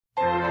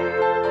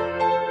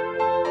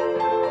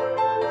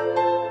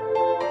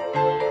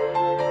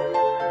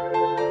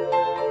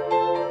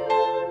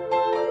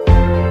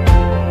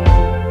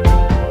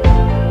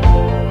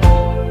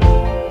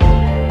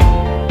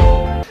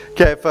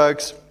Okay,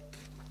 folks.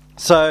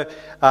 So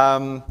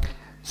I'm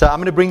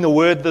going to bring the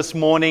word this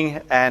morning,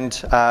 and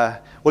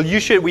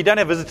we don't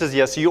have visitors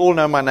here, so you all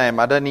know my name.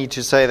 I don't need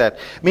to say that.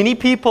 Many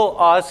people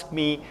ask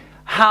me,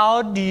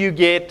 how do you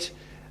get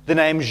the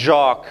name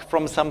Jacques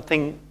from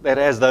something that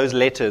has those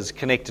letters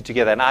connected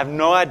together? And I have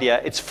no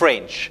idea. It's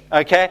French,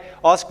 okay?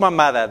 Ask my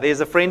mother. There's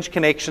a French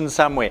connection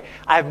somewhere.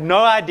 I have no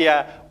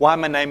idea why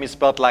my name is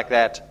spelled like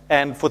that.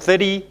 And for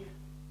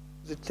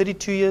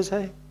 32 years,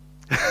 hey?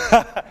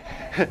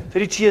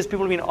 32 years, people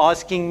have been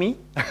asking me.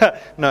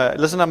 No,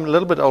 listen, I'm a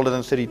little bit older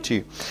than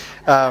 32.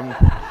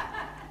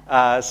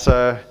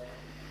 So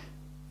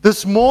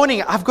this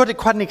morning, I've got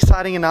quite an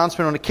exciting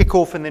announcement on a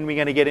kickoff, and then we're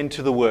going to get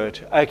into the word,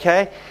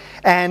 okay?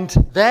 And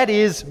that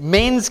is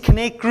Men's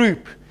Connect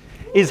Group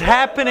is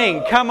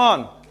happening. Come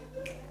on.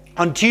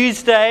 On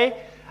Tuesday,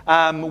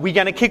 we're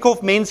going to kick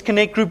off Men's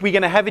Connect Group. We're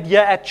going to have it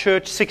here at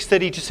church,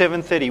 6:30 to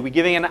 7:30. We're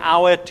giving an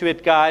hour to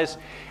it, guys.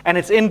 And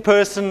it's in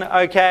person,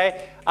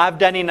 okay? I've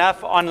done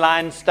enough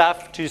online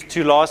stuff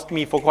to last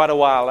me for quite a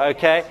while,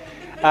 okay?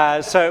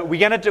 So we're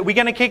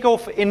gonna kick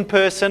off in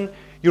person.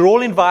 You're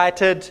all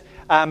invited.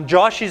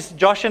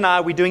 Josh and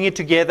I, we're doing it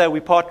together.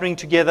 We're partnering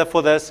together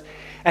for this.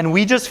 And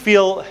we just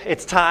feel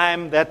it's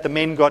time that the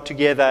men got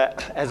together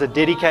as a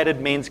dedicated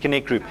Men's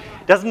Connect Group.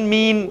 Doesn't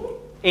mean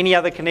any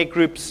other Connect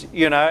groups,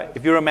 you know,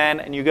 if you're a man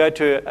and you go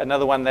to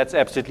another one, that's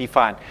absolutely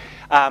fine.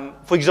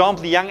 For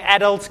example, the Young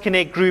Adults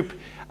Connect Group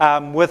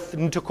with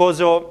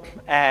Ntokozo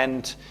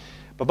and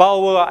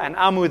Babawa and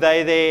Amu,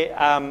 they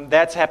there.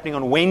 That's happening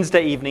on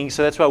Wednesday evening,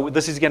 so that's why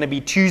this is going to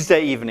be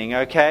Tuesday evening,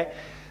 okay?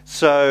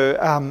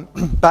 So,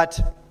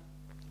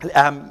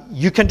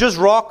 you can just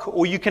rock,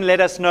 or you can let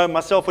us know,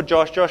 myself or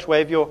Josh. Josh,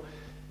 wave your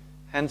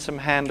handsome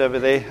hand over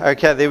there.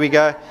 Okay, there we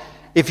go.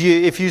 If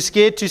you're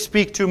scared to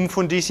speak to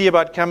Mfundisi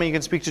about coming, you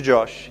can speak to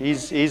Josh.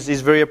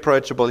 He's very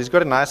approachable. He's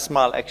got a nice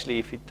smile, actually,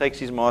 if he takes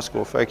his mask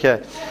off.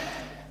 Okay,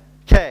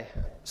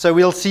 so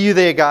we'll see you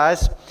there,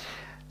 guys.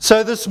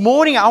 So this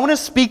morning, I want to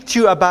speak to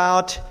you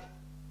about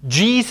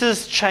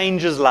Jesus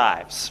changes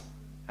lives.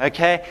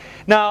 Okay?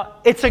 Now,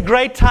 it's a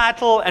great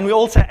title, and we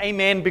all say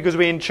amen because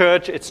we're in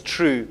church. It's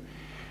true.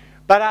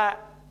 But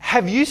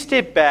have you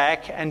stepped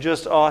back and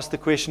just asked the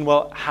question,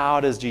 well, how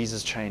does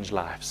Jesus change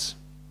lives?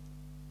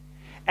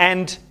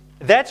 And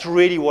that's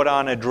really what I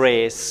want to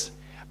address.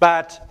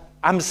 But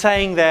I'm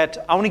saying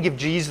that I want to give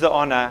Jesus the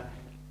honor.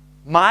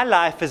 My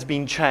life has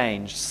been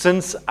changed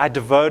since I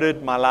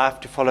devoted my life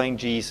to following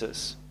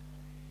Jesus.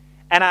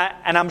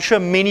 And I'm sure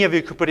many of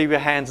you could put up your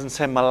hands and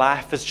say, my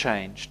life has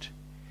changed.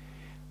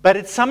 But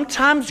it's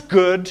sometimes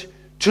good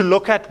to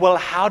look at, well,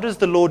 how does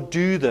the Lord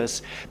do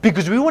this?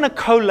 Because we want to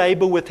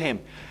co-labor with Him.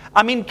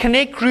 I mean,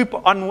 Connect Group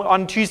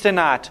on Tuesday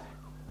night,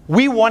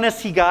 we want to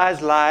see guys'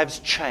 lives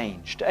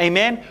changed.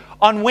 Amen?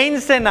 On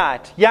Wednesday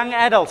night, young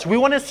adults, we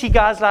want to see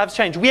guys' lives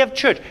changed. We have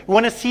church. We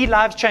want to see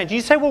lives changed.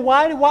 You say, well,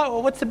 why?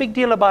 What's the big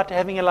deal about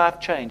having a life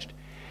changed?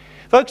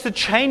 Folks, the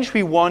change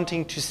we're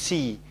wanting to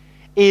see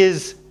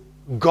is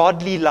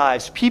godly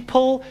lives,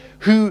 people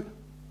who,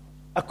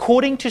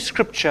 according to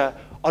Scripture,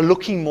 are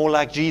looking more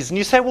like Jesus. And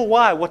you say, well,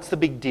 why? What's the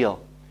big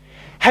deal?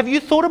 Have you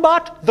thought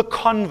about the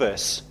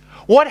converse?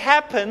 What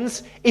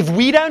happens if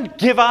we don't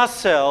give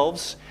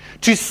ourselves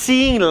to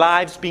seeing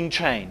lives being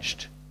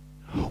changed?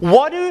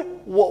 What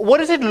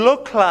does it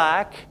look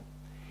like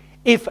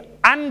if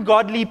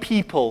ungodly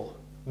people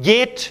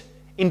get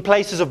in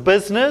places of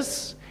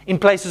business, in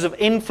places of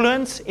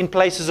influence, in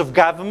places of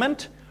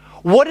government?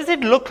 What does it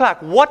look like?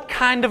 What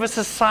kind of a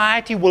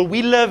society will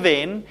we live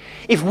in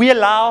if we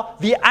allow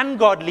the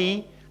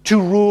ungodly to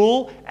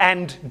rule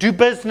and do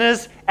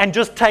business and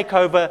just take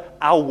over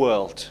our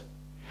world?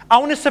 I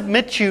want to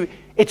submit to you,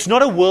 it's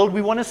not a world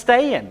we want to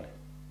stay in.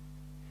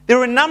 There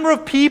are a number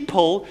of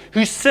people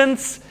who,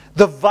 since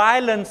the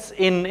violence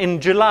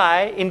in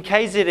July in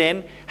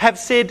KZN, have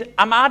said,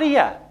 I'm out of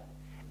here.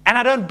 And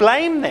I don't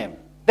blame them.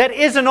 That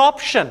is an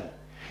option.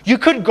 You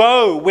could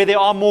go where there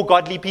are more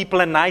godly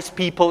people and nice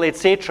people,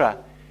 etc.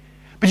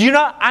 But you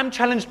know, I'm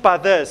challenged by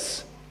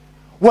this.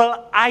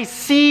 Well, I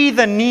see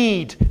the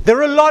need. There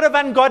are a lot of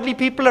ungodly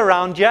people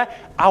around here.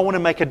 I want to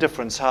make a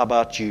difference. How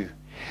about you?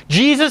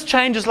 Jesus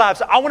changes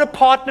lives. I want to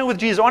partner with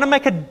Jesus. I want to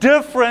make a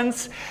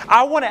difference.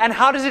 And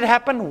how does it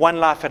happen? One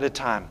life at a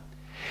time.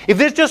 If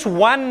there's just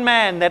one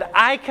man that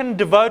I can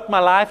devote my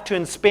life to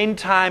and spend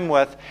time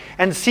with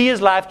and see his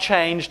life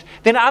changed,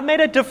 then I've made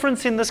a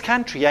difference in this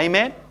country.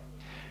 Amen?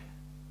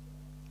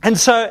 And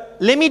so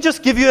let me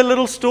just give you a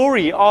little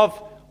story of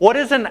what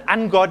does an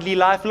ungodly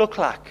life look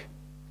like.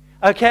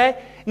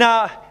 Okay?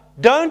 Now,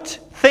 don't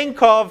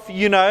think of,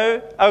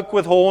 oak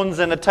with horns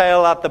and a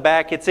tail out the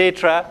back,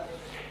 etc.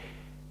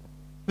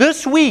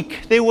 This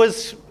week, there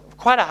was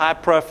quite a high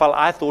profile,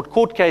 I thought,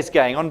 court case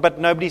going on, but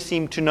nobody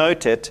seemed to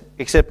note it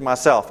except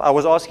myself. I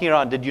was asking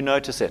around, did you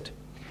notice it?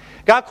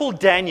 A guy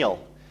called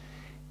Daniel.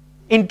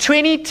 In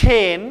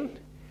 2010,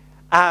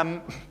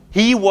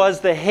 he was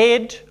the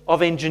head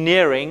of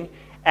engineering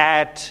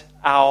at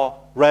our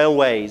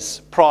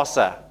railways,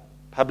 PRASA,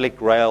 Public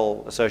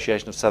Rail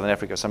Association of Southern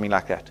Africa, something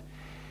like that.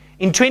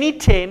 In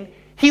 2010,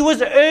 he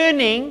was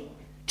earning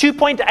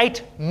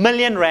 2.8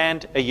 million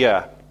rand a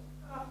year.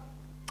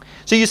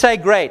 So you say,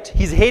 great,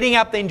 he's heading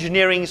up the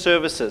engineering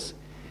services.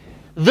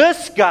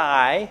 This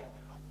guy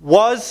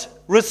was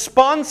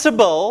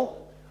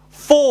responsible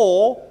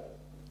for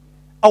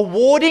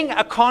awarding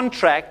a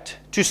contract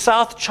to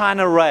South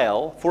China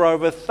Rail for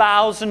over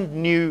 1,000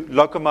 new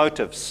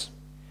locomotives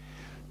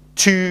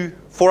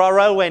for our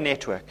railway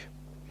network.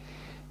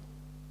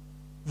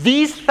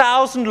 These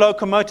 1,000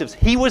 locomotives,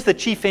 he was the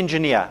chief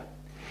engineer.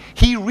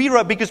 He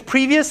rewrote, because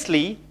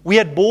previously we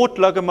had bought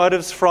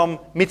locomotives from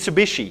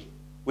Mitsubishi,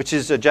 which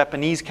is a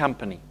Japanese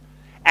company.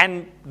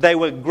 And they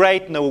were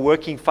great and they were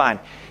working fine.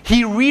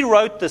 He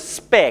rewrote the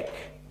spec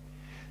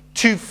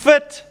to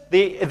fit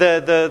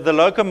the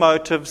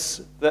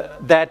locomotives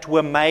that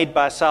were made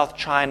by South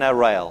China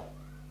Rail.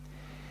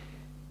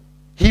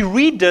 He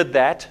redid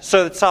that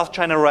so that South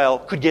China Rail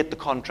could get the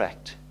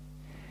contract.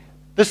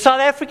 The South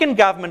African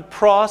government,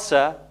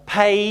 PRASA,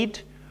 paid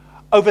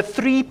over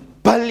 3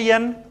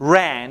 billion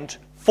rand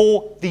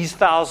for these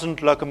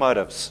 1,000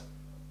 locomotives.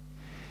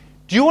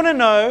 Do you want to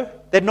know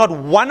that not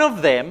one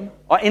of them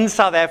are in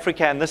South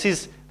Africa, and this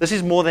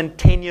is more than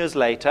 10 years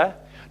later,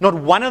 not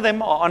one of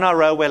them are on our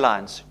railway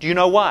lines? Do you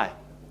know why?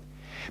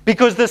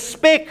 Because the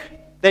spec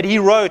that he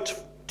wrote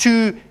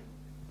to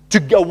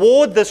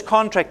award this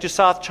contract to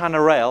South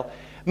China Rail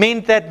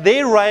meant that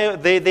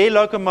their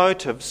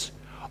locomotives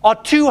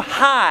are too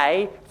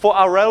high for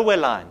our railway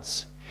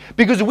lines.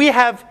 Because we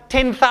have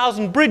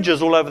 10,000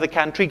 bridges all over the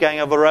country going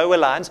over railway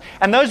lines,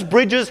 and those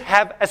bridges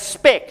have a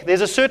spec.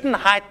 There's a certain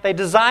height they're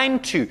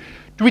designed to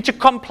which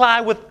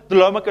comply with the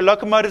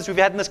locomotives we've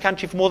had in this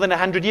country for more than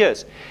 100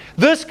 years.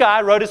 This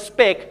guy wrote a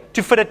spec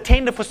to fit a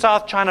tender for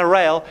South China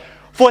Rail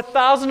for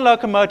 1,000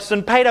 locomotives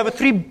and paid over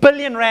 3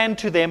 billion rand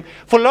to them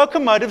for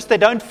locomotives that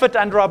don't fit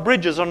under our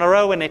bridges on our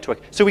railway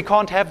network, so we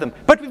can't have them.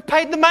 But we've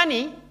paid the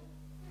money,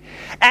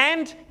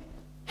 and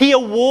he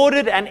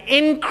awarded an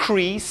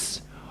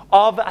increase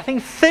of, I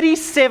think,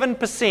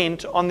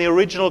 37% on the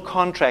original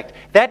contract.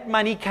 That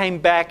money came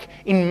back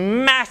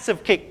in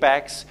massive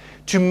kickbacks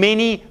to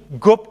many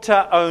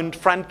Gupta-owned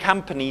front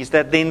companies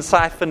that then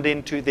siphoned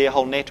into their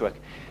whole network.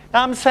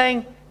 Now I'm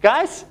saying,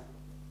 guys,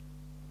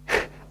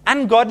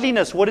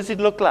 ungodliness, what does it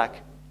look like?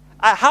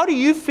 How do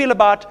you feel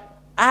about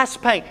us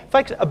paying? In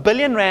fact, 1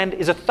 billion rand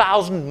is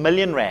 1,000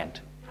 million rand.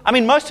 I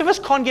mean, most of us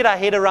can't get our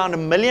head around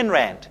 1 million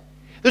rand.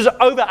 There's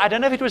over, I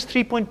don't know if it was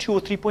 3.2 or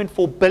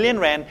 3.4 billion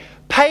rand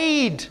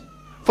paid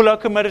for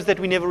locomotives that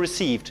we never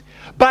received.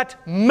 But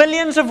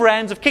millions of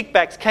rands of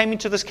kickbacks came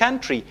into this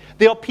country.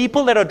 There are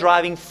people that are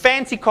driving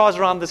fancy cars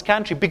around this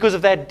country because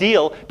of that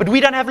deal, but we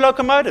don't have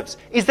locomotives.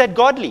 Is that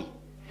godly?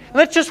 And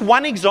that's just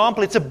one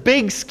example. It's a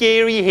big,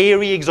 scary,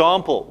 hairy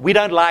example. We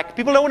don't like it.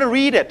 People don't want to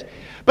read it.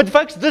 But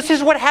folks, this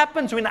is what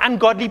happens when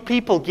ungodly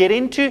people get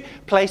into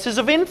places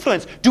of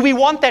influence. Do we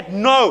want that?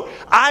 No.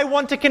 I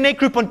want a connect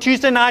group on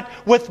Tuesday night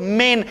with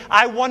men.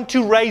 I want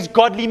to raise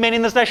godly men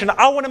in this nation.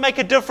 I want to make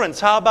a difference.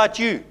 How about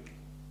you?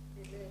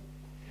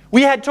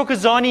 We had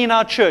Thokozani in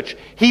our church.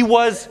 He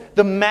was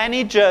the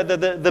manager,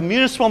 the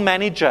municipal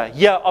manager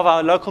here of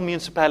our local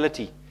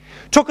municipality.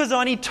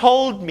 Thokozani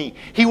told me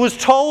he was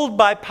told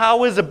by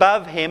powers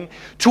above him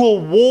to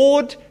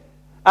award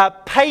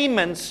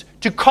payments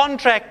to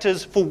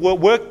contractors for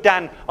work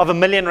done of 1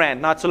 million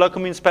rand. Now, it's a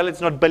local municipality,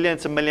 it's not billion,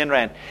 it's 1 million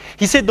rand.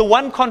 He said the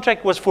one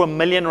contract was for 1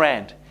 million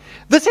rand.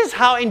 This is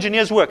how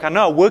engineers work. I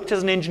know, I worked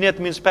as an engineer at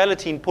the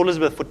municipality in Port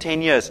Elizabeth for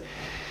 10 years.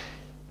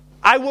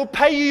 I will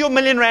pay you your 1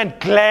 million rand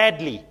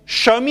gladly.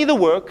 Show me the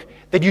work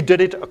that you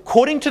did it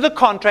according to the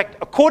contract,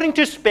 according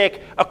to spec,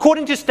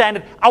 according to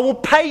standard. I will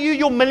pay you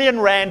your 1 million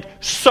rand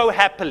so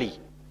happily.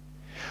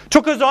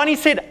 Thokozani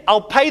said,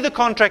 I'll pay the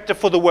contractor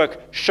for the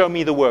work. Show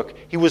me the work.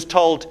 He was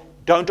told,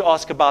 don't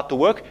ask about the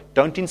work.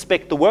 Don't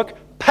inspect the work.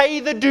 Pay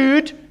the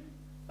dude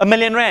 1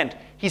 million rand.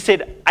 He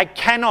said, I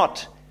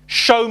cannot.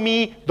 Show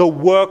me the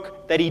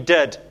work that he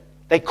did.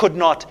 They could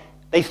not.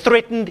 They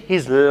threatened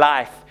his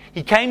life.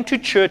 He came to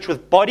church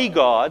with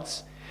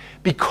bodyguards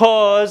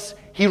because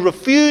he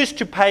refused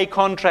to pay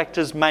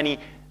contractors money.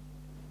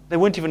 They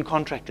weren't even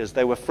contractors.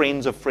 They were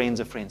friends of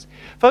friends of friends.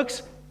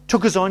 Folks,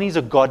 Thokozani is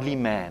a godly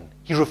man.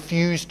 He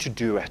refused to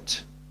do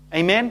it.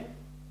 Amen?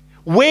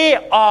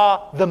 Where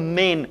are the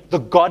men, the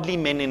godly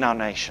men in our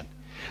nation?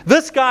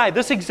 This guy,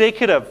 this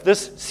executive,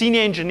 this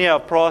senior engineer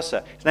of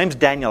PRASA, his name's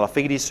Daniel. I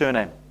figured his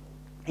surname.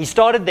 He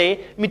started there.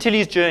 Let me tell you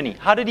his journey.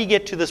 How did he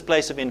get to this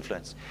place of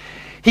influence?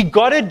 He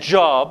got a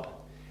job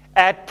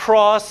at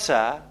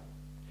PRASA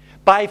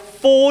by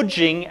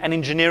forging an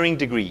engineering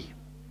degree.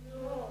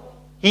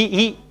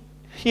 He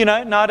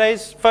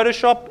nowadays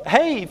Photoshop,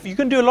 hey, you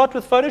can do a lot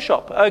with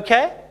Photoshop,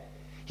 okay?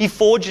 He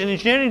forged an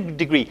engineering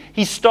degree.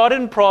 He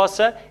started in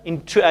PRASA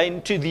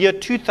into the year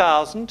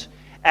 2000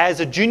 as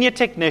a junior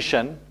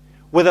technician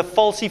with a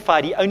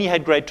falsified, he only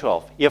had grade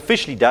 12. He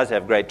officially does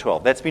have grade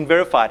 12. That's been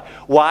verified.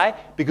 Why?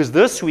 Because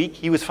this week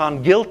he was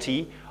found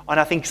guilty on,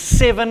 I think,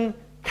 7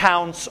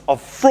 counts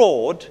of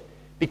fraud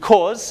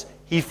because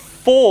he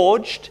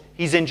forged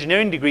his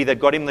engineering degree that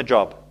got him the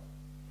job.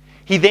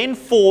 He then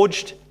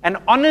forged an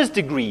honors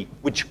degree,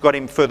 which got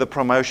him further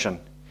promotion.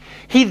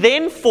 He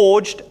then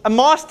forged a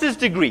master's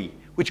degree,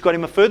 which got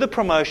him a further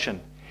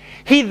promotion.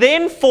 He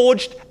then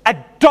forged a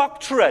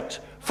doctorate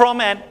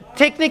from a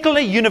technical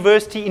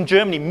university in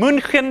Germany,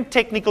 München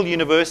Technical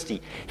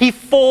University. He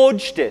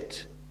forged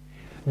it.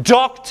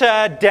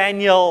 Dr.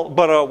 Daniel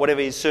Barrow,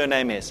 whatever his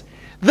surname is.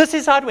 This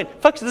is how it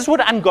went. Folks, this is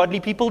what ungodly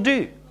people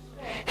do.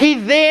 He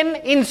then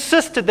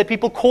insisted that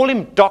people call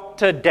him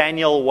Dr.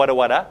 Daniel Wada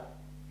Wada.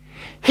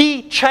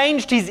 He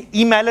changed his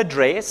email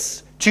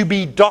address to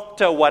be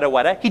Dr. Wada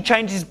Wada. He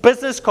changed his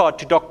business card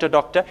to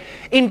Doctor.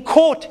 In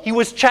court, he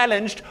was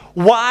challenged.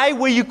 Why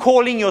were you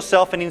calling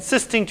yourself and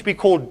insisting to be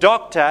called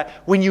doctor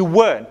when you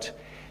weren't?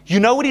 You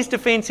know what his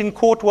defense in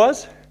court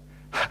was?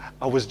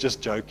 I was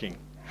just joking.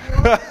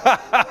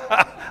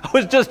 I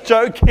was just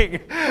joking.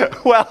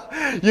 Well,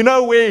 you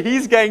know where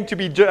he's going to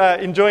be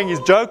enjoying his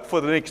joke for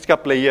the next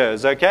couple of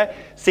years, okay?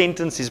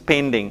 Sentence is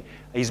pending.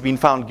 He's been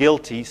found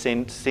guilty.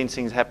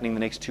 Sentencing is happening the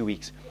next 2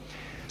 weeks.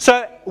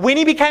 So when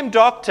he became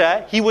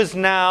doctor, he was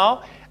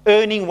now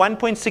earning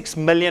 1.6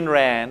 million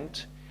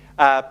rand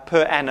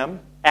per annum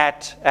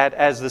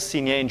as the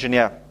senior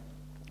engineer.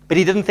 But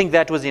he didn't think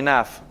that was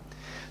enough.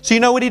 So you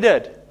know what he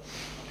did?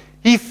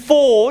 He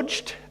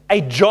forged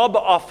a job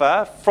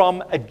offer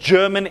from a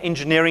German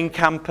engineering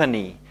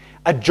company.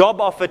 A job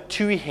offer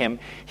to him.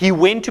 He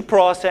went to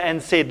Prasa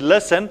and said,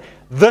 listen,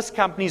 this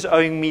company is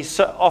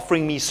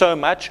offering me so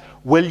much.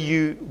 Will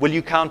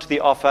you counter the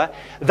offer?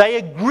 They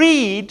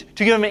agreed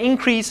to give him an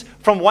increase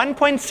from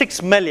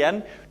 1.6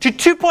 million to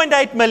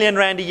 2.8 million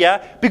rand a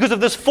year because of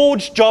this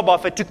forged job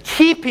offer to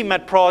keep him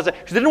at Prasa.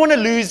 Because they didn't want to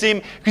lose him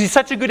because he's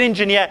such a good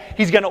engineer.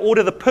 He's going to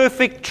order the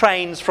perfect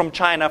trains from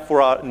China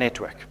for our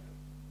network.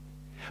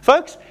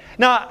 Folks,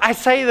 now I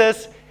say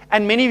this,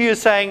 and many of you are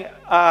saying,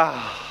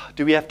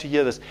 do we have to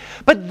hear this?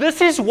 But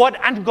this is what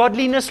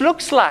ungodliness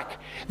looks like.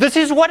 This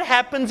is what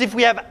happens if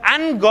we have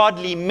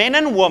ungodly men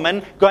and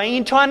women going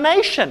into our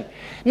nation.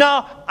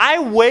 Now, I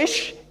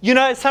wish,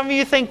 some of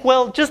you think,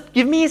 well, just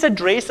give me his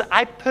address.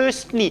 I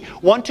personally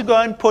want to go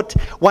and put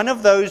one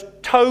of those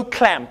toe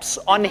clamps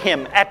on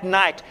him at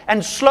night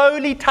and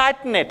slowly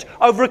tighten it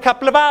over a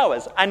couple of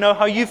hours. I know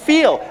how you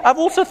feel. I've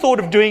also thought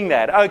of doing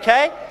that,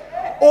 okay?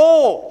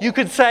 Or you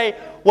could say,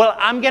 well,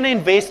 I'm going to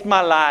invest my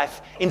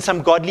life in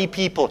some godly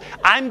people.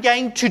 I'm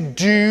going to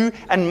do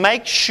and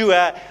make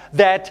sure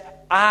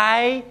that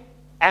I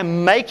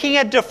am making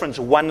a difference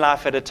one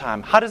life at a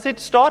time. How does it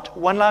start?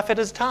 One life at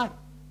a time.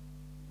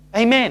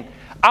 Amen.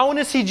 I want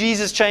to see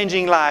Jesus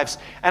changing lives.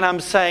 And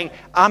I'm saying,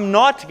 I'm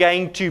not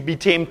going to be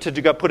tempted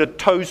to go put a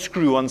toe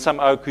screw on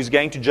some oak who's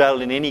going to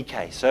jail in any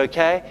case,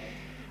 okay?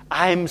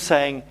 I'm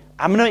saying,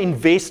 I'm going to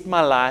invest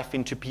my life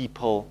into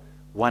people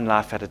one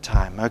life at a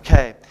time,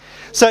 okay?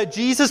 So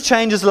Jesus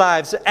changes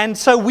lives. And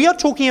so we are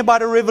talking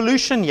about a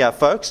revolution here,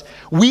 folks.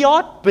 We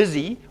are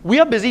busy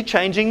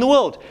changing the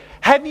world.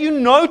 Have you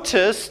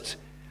noticed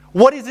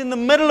what is in the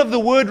middle of the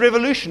word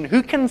revolution?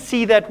 Who can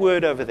see that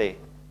word over there?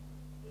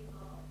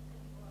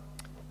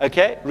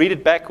 Okay, read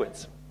it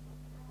backwards.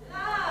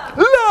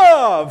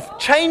 Love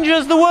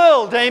changes the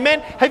world,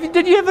 amen?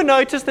 Did you ever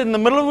notice that in the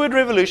middle of the word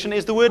revolution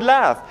is the word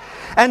love?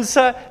 And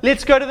so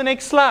let's go to the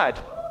next slide.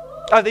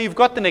 Oh, there you've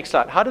got the next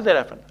slide. How did that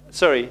happen?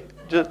 Sorry.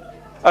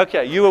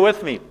 Okay, you were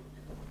with me.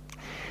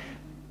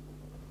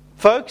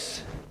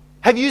 Folks,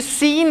 have you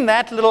seen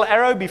that little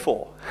arrow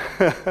before?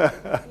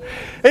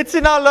 It's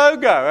in our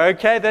logo,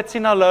 okay? That's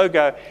in our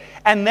logo.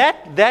 And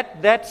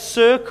that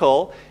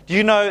circle, do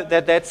you know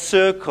that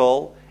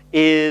circle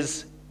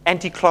is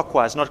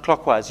anti-clockwise, not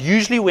clockwise?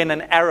 Usually when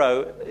an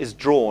arrow is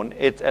drawn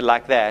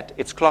like that,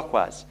 it's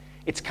clockwise.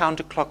 It's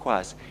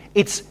counterclockwise.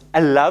 It's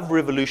a love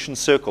revolution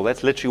circle.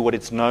 That's literally what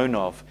it's known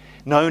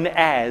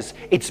as.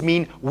 It's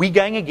mean we're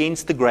going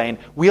against the grain.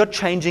 We are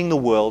changing the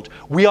world.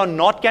 We are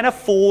not going to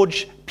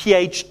forge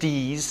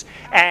PhDs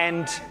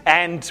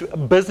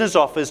and business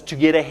offers to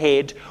get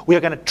ahead. We are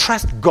going to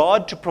trust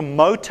God to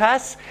promote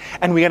us,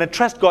 and we're going to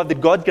trust God that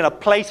God's going to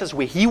place us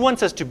where He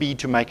wants us to be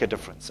to make a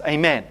difference.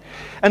 Amen.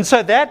 And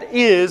so that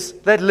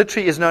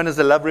literally is known as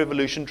the love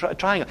revolution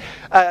triangle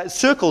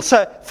circle.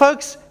 So,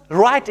 folks,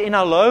 right in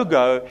our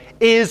logo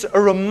is a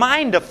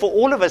reminder for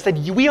all of us that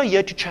we are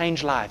here to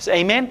change lives.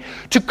 Amen?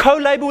 To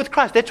co-labor with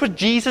Christ. That's what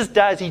Jesus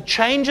does. He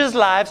changes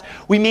lives.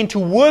 We're meant to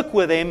work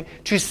with Him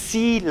to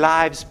see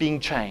lives being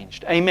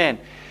changed. Amen.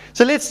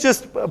 So let's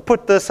just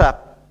put this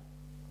up.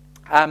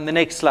 The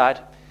next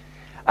slide.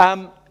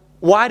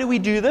 Why do we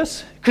do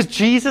this? Because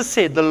Jesus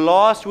said, the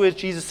last words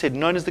Jesus said,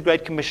 known as the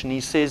Great Commission,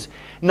 He says,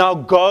 now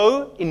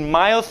go in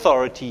my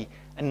authority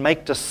and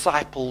make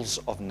disciples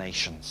of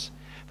nations.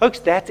 Folks,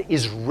 that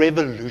is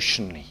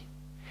revolutionary.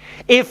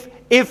 Can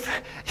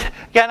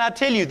I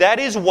tell you, that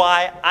is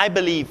why I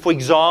believe, for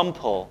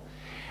example,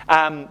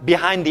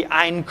 behind the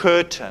Iron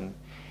Curtain,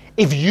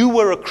 if you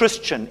were a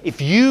Christian, if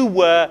you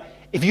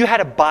had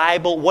a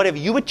Bible, whatever,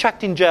 you were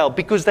chucked in jail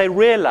because they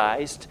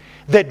realized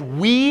that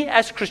we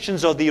as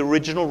Christians are the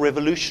original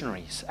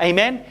revolutionaries.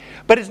 Amen?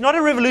 But it's not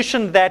a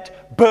revolution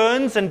that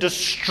burns and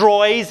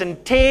destroys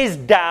and tears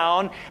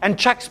down and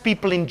chucks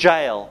people in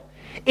jail.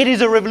 It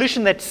is a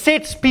revolution that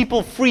sets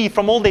people free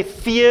from all their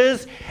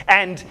fears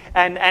and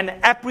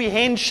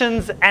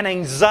apprehensions and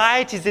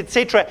anxieties,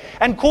 etc.,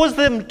 and causes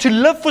them to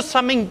live for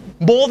something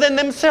more than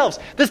themselves.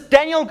 This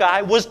Daniel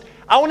guy was,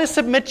 I want to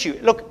submit to you,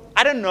 look,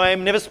 I don't know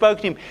him, never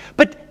spoken to him,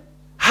 but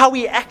how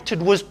he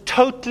acted was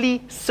totally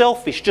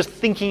selfish, just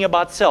thinking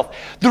about self.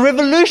 The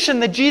revolution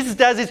that Jesus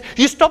does is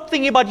you stop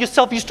thinking about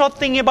yourself, you start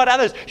thinking about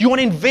others. You want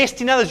to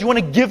invest in others, you want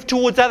to give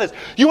towards others.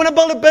 You want to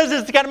build a business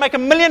that's going to make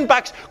 $1 million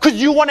because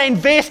you want to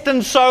invest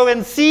and sow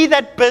and see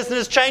that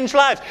business change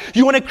lives.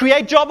 You want to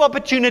create job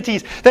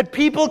opportunities that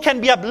people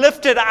can be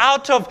uplifted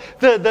out of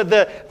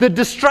the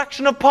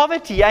destruction of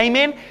poverty.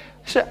 Amen?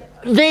 So,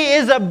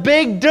 there is a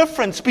big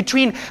difference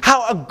between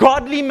how a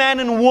godly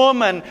man and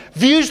woman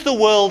views the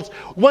world,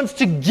 wants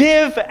to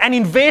give and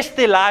invest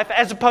their life,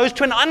 as opposed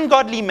to an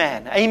ungodly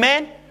man.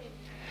 Amen?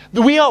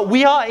 We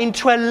are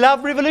into a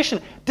love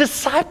revolution.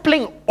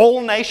 Discipling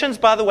all nations,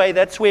 by the way,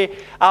 that's where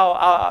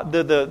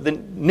the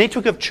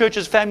network of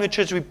churches, family of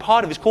churches we're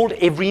part of is called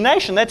Every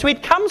Nation. That's where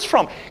it comes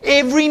from.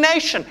 Every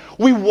nation.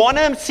 We want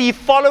to see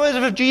followers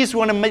of Jesus. We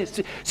want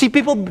to see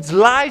people's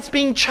lives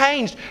being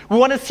changed. We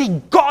want to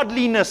see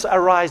godliness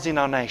arise in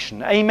our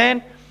nation.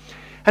 Amen?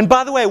 And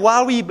by the way,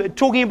 while we're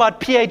talking about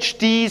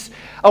PhDs,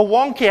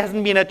 Awonke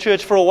hasn't been at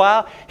church for a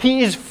while.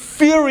 He is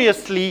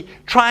furiously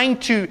trying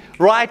to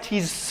write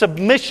his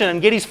submission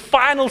and get his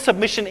final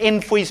submission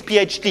in for his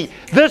PhD.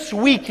 This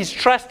week he's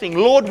trusting,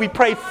 Lord, we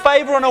pray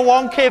favor on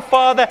Awonke,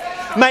 Father.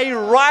 May he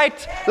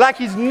write like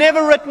he's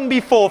never written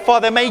before,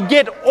 Father. May he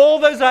get all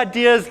those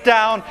ideas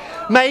down.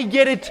 May he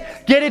get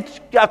it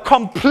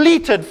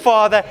completed,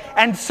 Father,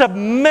 and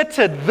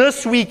submitted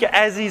this week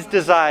as he's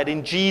desired,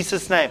 in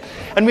Jesus' name.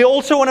 And we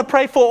also want to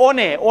pray for One.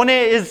 One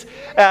is,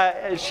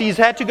 she's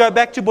had to go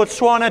back to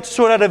Botswana to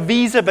sort out a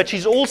visa, but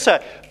she's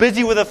also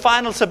busy with the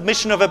final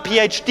submission of a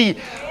PhD.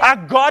 A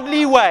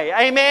godly way,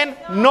 amen?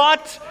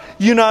 Not,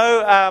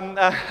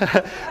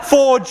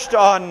 forged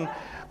on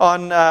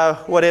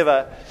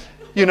whatever.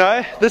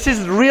 This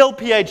is real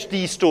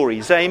PhD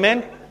stories,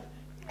 amen?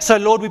 So,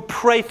 Lord, we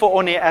pray for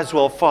One as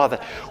well, Father.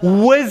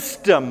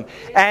 Wisdom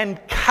and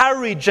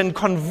courage and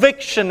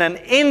conviction and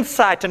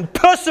insight and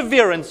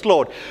perseverance,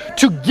 Lord,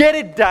 to get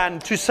it done,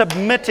 to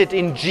submit it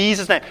in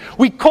Jesus' name.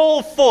 We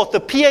call forth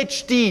the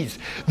PhDs,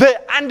 the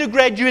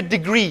undergraduate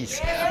degrees,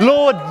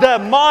 Lord, the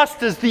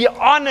masters, the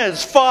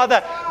honors,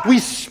 Father. We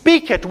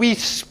speak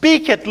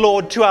it,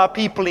 Lord, to our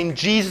people in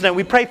Jesus' name.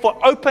 We pray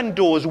for open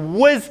doors,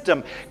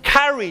 wisdom,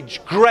 courage,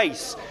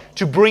 grace,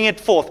 to bring it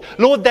forth.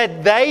 Lord,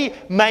 that they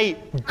may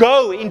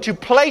go into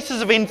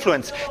places of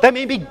influence. They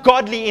may be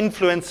godly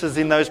influences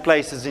in those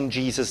places in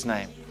Jesus'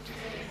 name.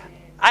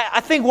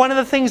 I think one of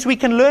the things we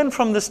can learn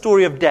from the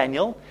story of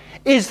Daniel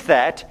is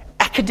that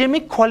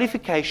academic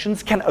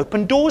qualifications can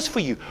open doors for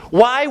you.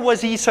 Why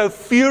was he so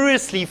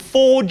furiously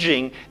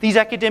forging these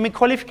academic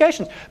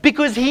qualifications?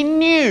 Because he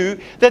knew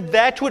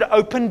that would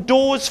open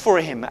doors for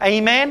him.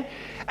 Amen?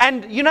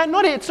 And,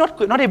 not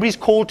everybody's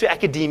called to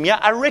academia.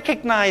 I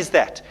recognize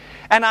that.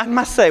 And I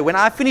must say, when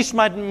I finished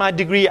my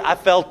degree, I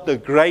felt the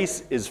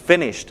grace is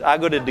finished. I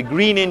got a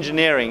degree in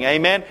engineering,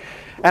 amen?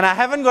 And I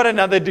haven't got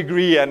another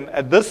degree, and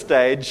at this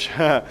stage,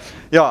 I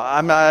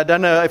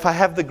don't know if I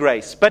have the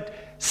grace. But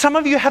some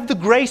of you have the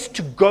grace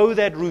to go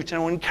that route, and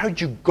I want to encourage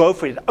you, go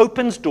for it. It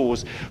opens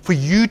doors for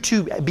you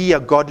to be a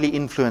godly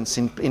influence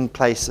in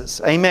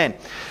places. Amen.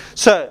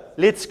 So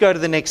let's go to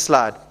the next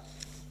slide.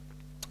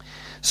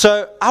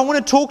 So I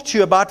want to talk to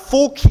you about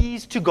 4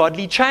 keys to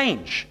godly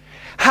change.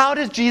 How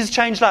does Jesus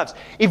change lives?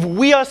 If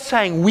we are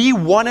saying we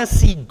want to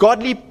see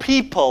godly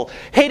people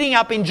heading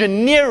up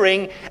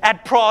engineering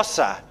at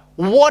PRASA,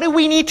 what do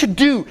we need to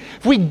do?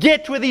 If we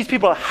get with these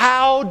people,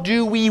 how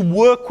do we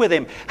work with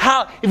them?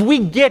 If we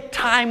get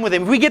time with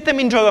them, if we get them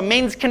into a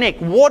Men's Connect,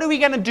 what are we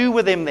going to do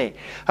with them there?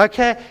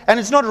 Okay, and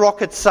it's not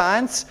rocket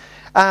science.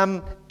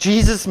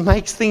 Jesus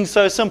makes things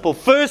so simple.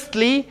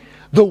 Firstly,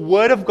 the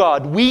Word of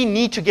God. We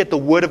need to get the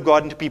Word of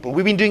God into people.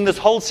 We've been doing this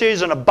whole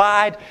series on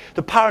Abide,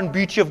 the power and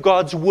beauty of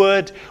God's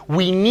Word.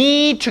 We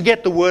need to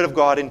get the Word of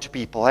God into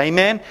people.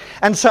 Amen?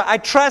 And so I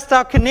trust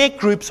our Connect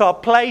groups are a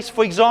place,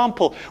 for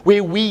example,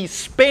 where we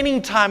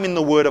spending time in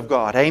the Word of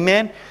God.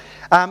 Amen?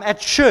 At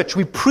church,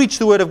 we preach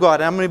the Word of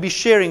God. And I'm going to be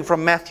sharing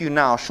from Matthew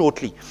now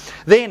shortly.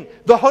 Then,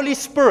 the Holy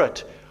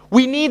Spirit.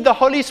 We need the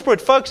Holy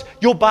Spirit. Folks,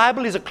 your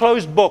Bible is a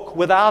closed book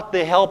without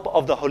the help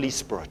of the Holy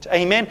Spirit.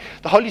 Amen?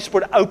 The Holy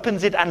Spirit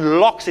opens it,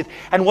 unlocks it.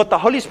 And what the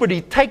Holy Spirit,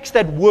 He takes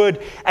that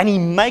word and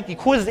He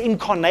causes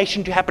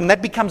incarnation to happen.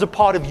 That becomes a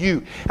part of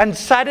you. And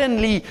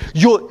suddenly,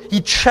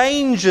 He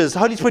changes. The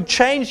Holy Spirit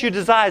changes your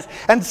desires.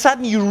 And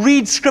suddenly you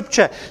read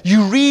Scripture.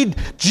 You read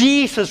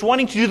Jesus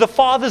wanting to do the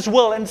Father's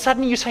will. And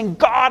suddenly you're saying,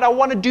 God, I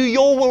want to do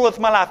your will with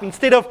my life.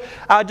 Instead of,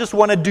 I just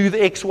want to do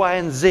the X, Y,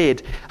 and Z.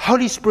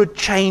 Holy Spirit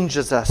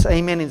changes us.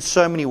 Amen. In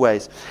so many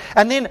ways.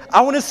 And then I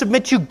want to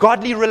submit to you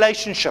godly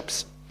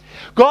relationships.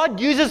 God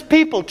uses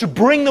people to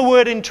bring the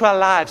word into our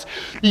lives.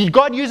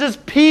 God uses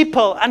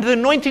people under the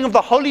anointing of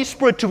the Holy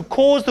Spirit to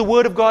cause the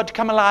word of God to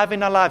come alive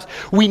in our lives.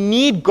 We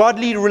need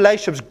godly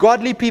relationships,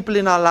 godly people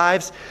in our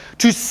lives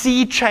to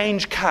see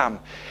change come.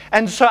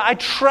 And so I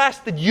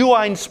trust that you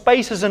are in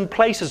spaces and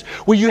places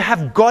where you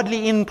have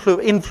godly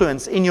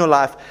influence in your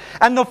life.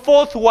 And the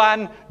fourth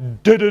one,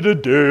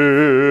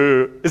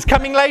 is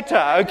coming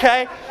later,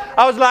 okay?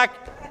 I was like,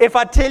 if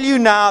I tell you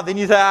now, then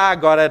you say, I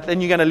got it. Then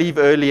you're going to leave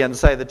early and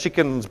say the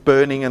chicken's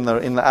burning in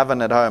the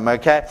oven at home,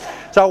 okay?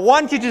 So I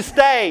want you to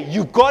stay.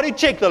 You've got to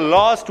check the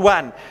last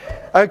one,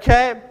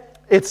 okay?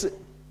 It's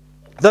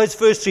those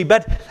first three.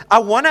 But I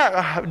want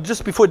to,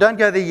 just before, don't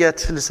go there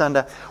yet,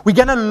 Lysander. We're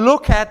going to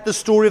look at the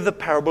story of the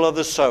parable of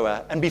the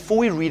sower. And before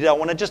we read it, I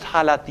want to just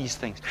highlight these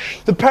things.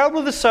 The parable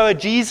of the sower,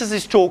 Jesus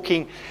is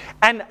talking,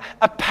 and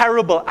a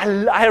parable,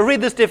 I read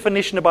this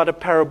definition about a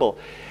parable.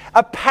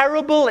 A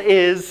parable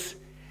is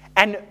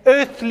an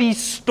earthly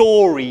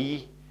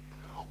story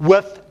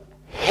with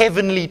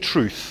heavenly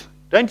truth.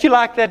 Don't you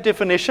like that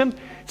definition?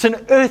 It's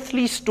an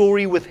earthly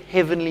story with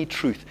heavenly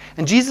truth.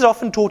 And Jesus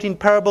often taught in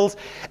parables,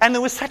 and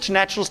there was such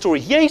natural story.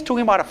 Here he's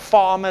talking about a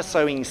farmer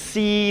sowing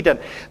seed and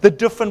the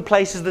different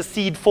places the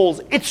seed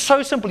falls. It's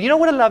so simple. You know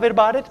what I love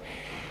about it?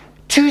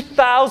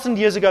 2,000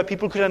 years ago,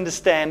 people could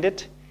understand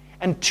it.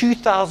 And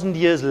 2,000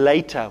 years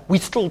later, we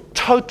still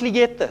totally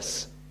get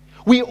this.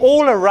 We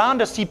all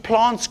around us see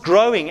plants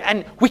growing,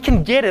 and we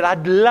can get it.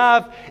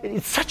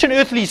 It's such an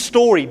earthly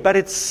story, but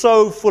it's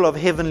so full of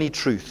heavenly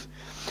truth.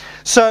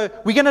 So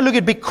we're going to look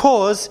at,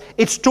 because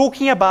it's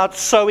talking about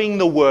sowing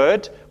the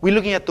word. We're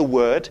looking at the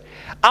word.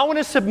 I want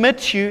to submit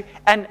to you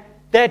and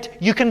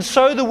that you can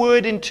sow the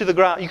word into the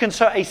ground. You can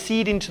sow a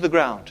seed into the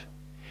ground.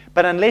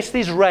 But unless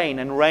there's rain,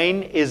 and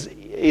rain is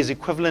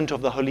equivalent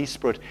of the Holy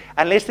Spirit,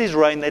 unless there's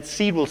rain, that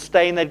seed will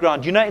stay in that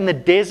ground. You know, in the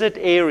desert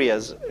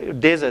areas,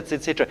 deserts,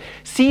 etc.,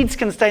 seeds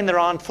can stay in the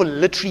ground for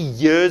literally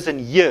years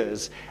and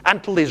years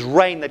until there's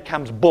rain that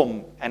comes,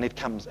 boom, and it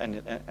comes and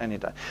it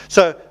does.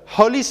 So,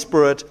 Holy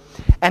Spirit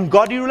and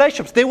godly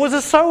relationships. There was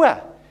a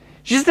sower.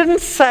 Jesus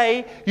didn't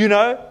say,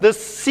 the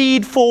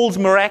seed falls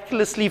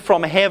miraculously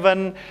from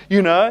heaven,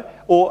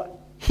 or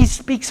he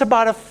speaks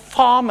about a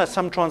farmer,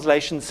 some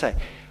translations say.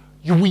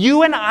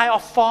 You and I are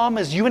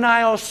farmers. You and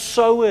I are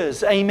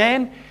sowers.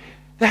 Amen?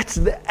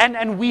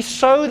 And we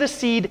sow the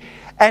seed.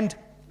 And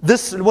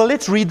this,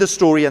 let's read the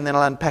story and then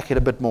I'll unpack it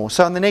a bit more.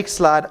 So on the next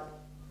slide.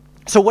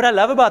 So what I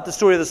love about the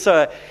story of the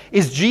sower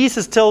is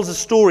Jesus tells a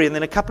story, and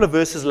then a couple of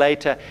verses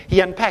later, he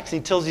unpacks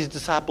and he tells his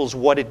disciples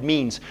what it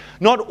means.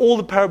 Not all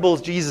the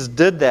parables Jesus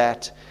did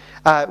that,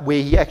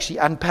 where he actually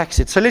unpacks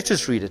it. So let's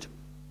just read it.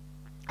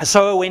 A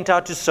sower went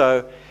out to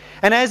sow,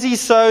 and as he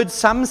sowed,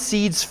 some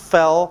seeds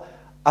fell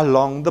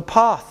along the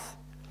path,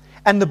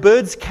 and the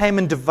birds came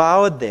and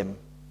devoured them.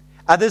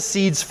 Other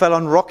seeds fell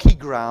on rocky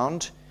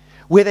ground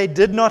where they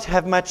did not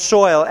have much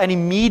soil, and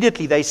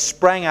immediately they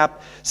sprang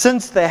up,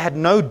 since they had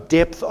no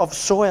depth of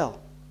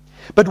soil.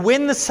 But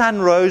when the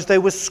sun rose, they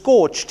were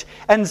scorched,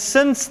 and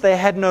since they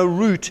had no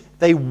root,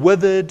 they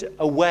withered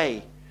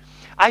away.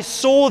 I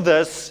saw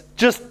this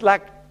just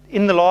like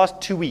in the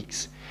last 2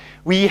 weeks.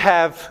 We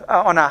have,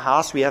 on our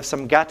house, we have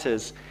some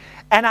gutters.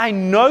 And I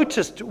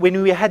noticed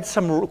when we had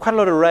quite a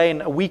lot of rain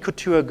a week or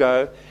two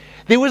ago,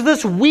 there was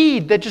this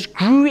weed that just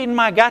grew in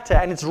my gutter,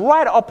 and it's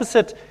right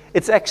opposite.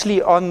 It's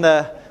actually on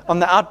the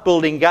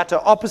outbuilding gutter,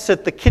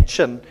 opposite the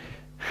kitchen.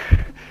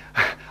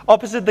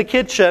 Opposite the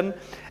kitchen,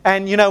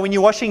 and when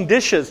you're washing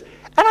dishes.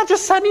 And I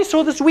just suddenly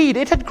saw this weed.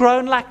 It had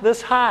grown like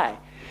this high.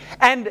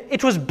 And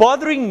it was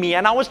bothering me,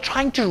 and I was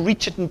trying to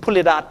reach it and pull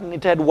it out, and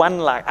it had one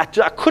leg. I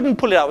couldn't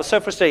pull it out. I was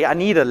so frustrated. I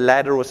need a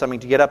ladder or something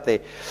to get up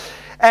there.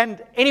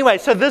 And anyway,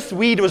 so this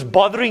weed was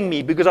bothering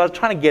me because I was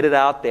trying to get it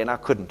out there and I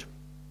couldn't.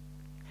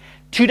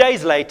 2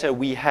 days later,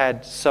 we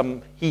had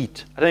some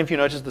heat. I don't know if you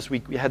noticed this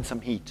week, we had some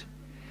heat.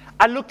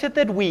 I looked at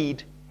that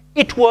weed.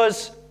 It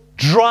was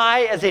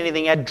dry as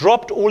anything. It had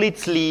dropped all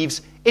its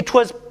leaves. It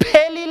was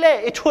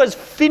pelile. It was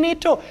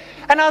finito.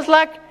 And I was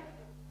like,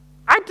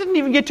 I didn't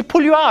even get to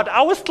pull you out.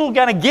 I was still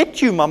going to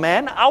get you, my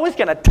man. I was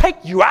going to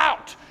take you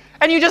out.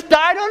 And you just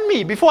died on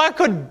me before I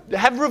could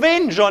have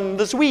revenge on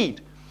this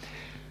weed.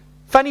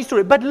 Funny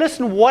story, but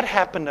listen what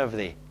happened over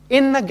there.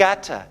 In the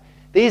gutter,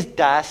 there's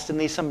dust and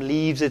there's some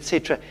leaves,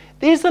 etc.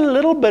 There's a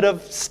little bit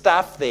of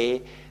stuff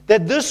there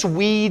that this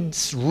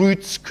weed's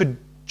roots could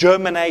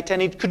germinate and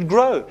it could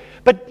grow.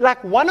 But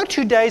like 1 or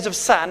 2 days of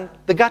sun,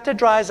 the gutter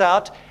dries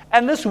out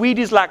and this weed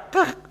is like,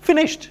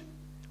 finished.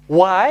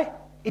 Why?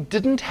 It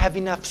didn't have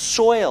enough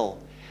soil.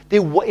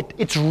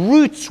 Its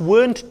roots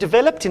weren't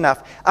developed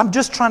enough. I'm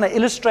just trying to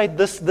illustrate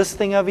this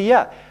thing over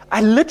here.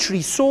 I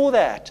literally saw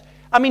that.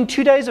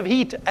 2 days of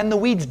heat and the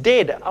weed's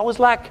dead. I was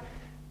like,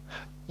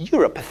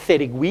 you're a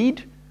pathetic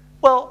weed.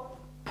 Well,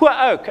 poor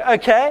oak,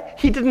 okay?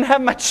 He didn't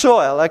have much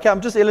soil, okay? I'm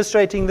just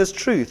illustrating this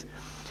truth.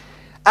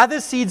 Other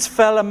seeds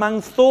fell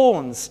among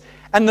thorns,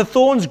 and the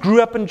thorns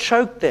grew up and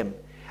choked them.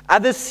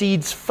 Other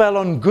seeds fell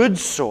on good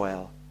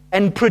soil.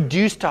 and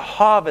produced a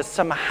harvest,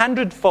 some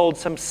 100-fold,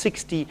 some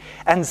 60,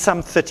 and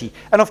some 30.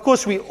 And of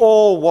course, we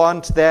all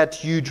want that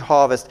huge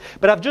harvest.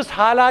 But I've just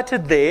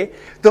highlighted there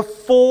the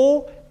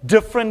 4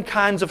 different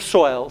kinds of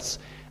soils.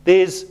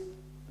 There's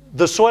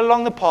the soil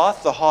along the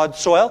path, the hard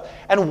soil.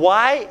 And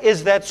why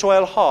is that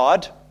soil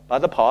hard by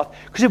the path?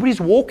 Because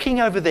everybody's walking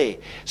over there.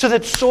 So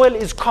that soil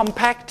is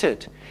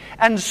compacted.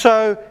 And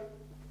so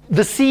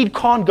the seed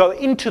can't go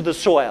into the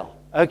soil.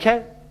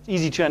 Okay? It's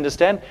easy to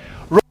understand.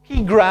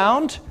 Rocky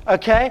ground,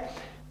 okay,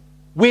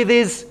 where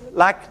there's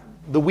like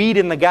the weed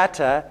in the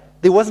gutter,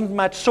 there wasn't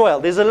much soil.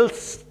 There's a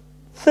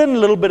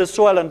thin little bit of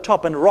soil on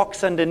top and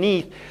rocks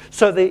underneath,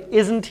 so there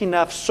isn't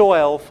enough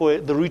soil for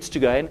the roots to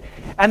go in.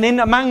 And then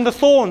among the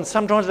thorns,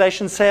 some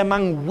translations say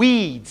among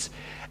weeds.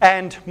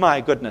 And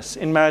my goodness,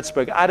 in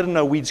Maritzburg, I didn't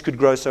know weeds could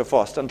grow so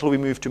fast until we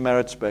moved to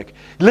Maritzburg.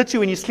 Literally,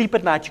 when you sleep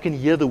at night, you can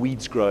hear the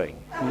weeds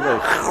growing.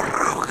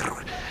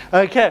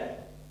 Okay.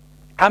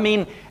 I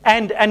mean,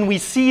 and we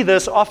see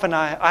this often.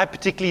 I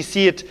particularly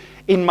see it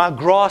in my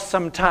grass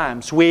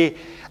sometimes, where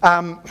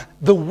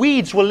the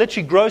weeds will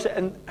literally grow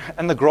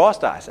and the grass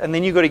dies. And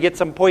then you've got to get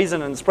some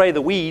poison and spray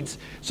the weeds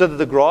so that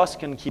the grass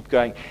can keep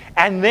going.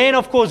 And then,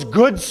 of course,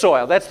 good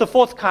soil. That's the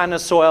 4th kind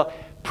of soil.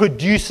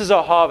 Produces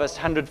a harvest,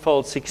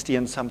 100-fold, 60,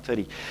 and some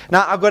 30.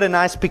 Now, I've got a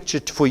nice picture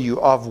for you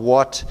of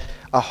what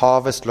a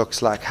harvest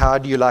looks like. How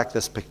do you like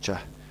this picture?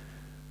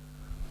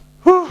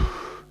 Whew.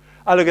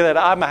 I look at that,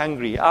 I'm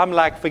hungry. I'm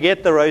like,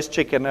 forget the roast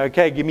chicken,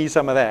 okay? Give me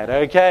some of that,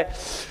 okay?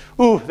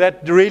 Ooh,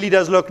 that really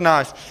does look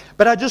nice.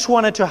 But I just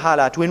wanted to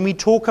highlight, when we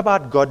talk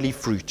about godly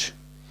fruit,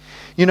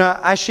 you know,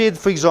 I shared,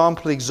 for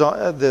example,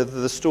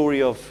 the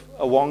story of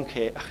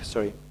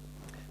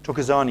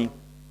Tokozani,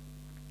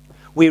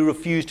 where he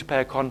refused to pay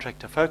a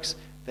contractor. Folks,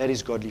 that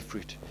is godly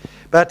fruit.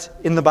 But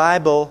in the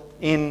Bible,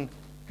 in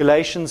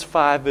Galatians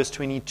 5, verse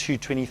 22,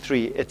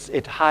 23,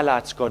 it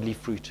highlights godly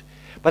fruit.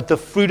 But the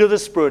fruit of the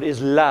Spirit is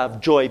love,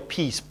 joy,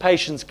 peace,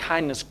 patience,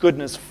 kindness,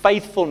 goodness,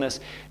 faithfulness,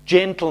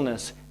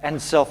 gentleness,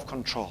 and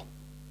self-control.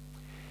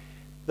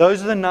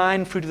 Those are the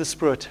 9 fruit of the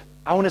Spirit.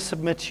 I want to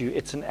submit to you,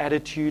 it's an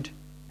attitude,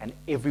 and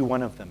every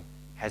one of them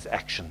has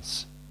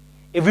actions.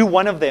 Every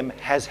one of them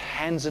has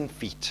hands and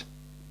feet.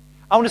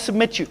 I want to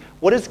submit to you,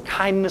 what does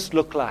kindness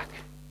look like?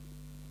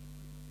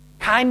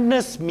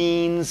 Kindness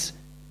means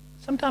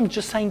sometimes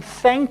just saying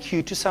thank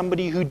you to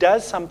somebody who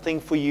does something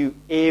for you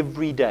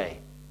every day.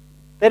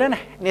 They don't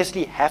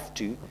necessarily have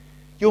to.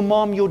 Your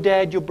mom, your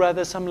dad, your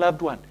brother, some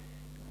loved one.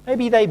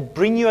 Maybe they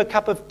bring you a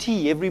cup of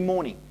tea every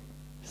morning.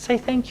 Say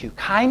thank you.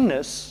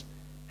 Kindness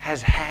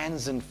has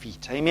hands and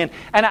feet. Amen.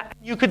 And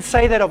you could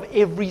say that of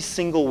every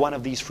single one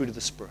of these fruit of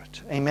the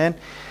Spirit. Amen.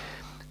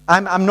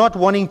 I'm not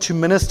wanting to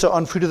minister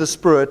on fruit of the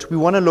Spirit. We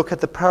want to look at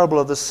the parable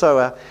of the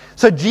sower.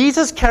 So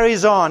Jesus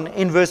carries on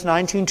in verse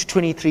 19 to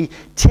 23,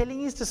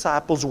 telling his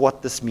disciples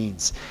what this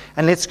means.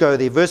 And let's go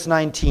there. Verse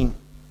 19.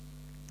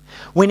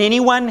 When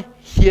anyone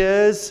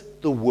hears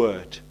the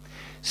word.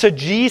 So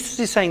Jesus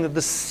is saying that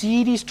the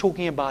seed he's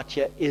talking about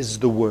here is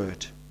the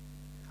word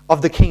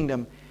of the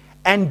kingdom,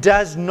 and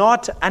does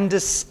not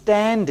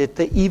understand it,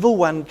 the evil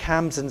one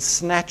comes and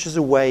snatches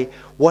away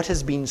what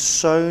has been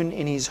sown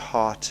in his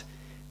heart.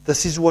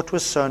 This is what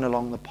was sown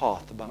along the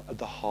path of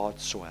the hard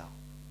soil.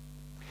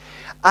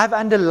 I've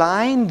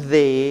underlined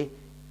there,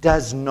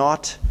 does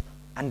not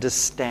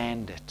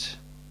understand it.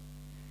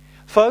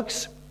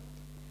 Folks,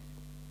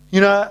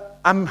 you know,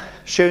 I'm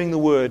sharing the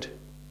word.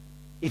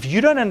 If you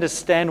don't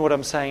understand what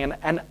I'm saying,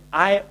 and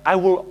I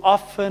will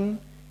often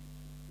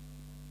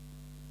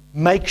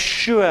make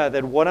sure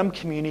that what I'm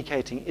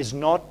communicating is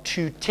not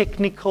too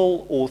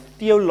technical or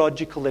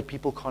theological that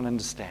people can't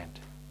understand.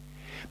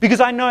 Because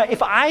I know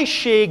if I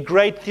share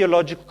great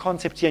theological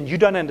concepts here and you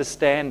don't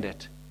understand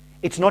it,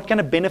 it's not going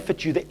to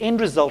benefit you. The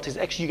end result is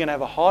actually you're going to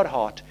have a hard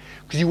heart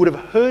because you would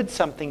have heard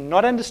something,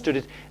 not understood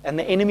it, and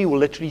the enemy will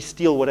literally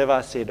steal whatever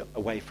I said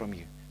away from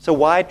you. So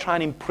why try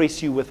and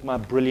impress you with my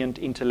brilliant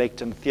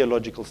intellect and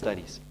theological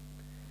studies?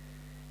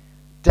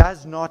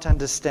 Does not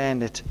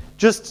understand it.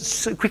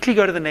 Just quickly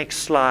go to the next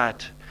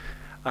slide.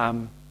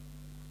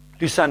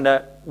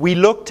 Lusanda, we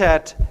looked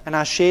at, and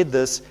I shared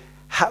this,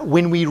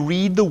 when we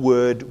read the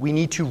word, we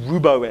need to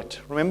rubo it.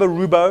 Remember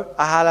rubo?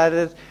 I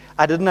highlighted it.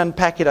 I didn't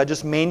unpack it. I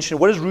just mentioned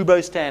it. What does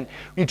rubo stand?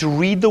 We need to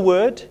read the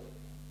word.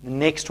 The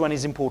next one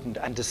is important.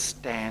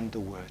 Understand the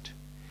word.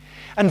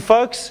 And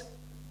folks,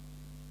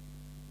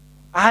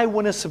 I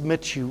want to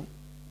submit to you,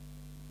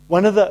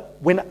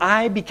 when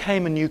I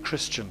became a new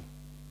Christian,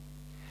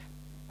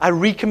 I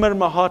recommitted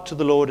my heart to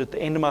the Lord at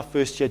the end of my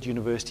first year at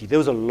university. There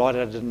was a lot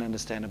I didn't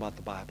understand about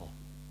the Bible.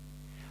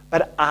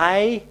 But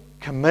I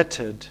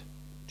committed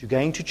to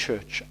going to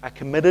church. I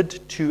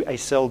committed to a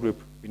cell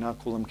group. We now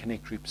call them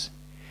connect groups.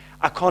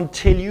 I can't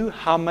tell you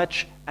how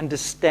much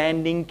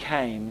understanding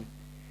came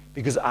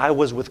because I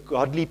was with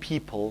godly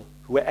people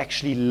who were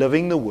actually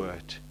living the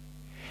word.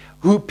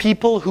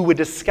 People who were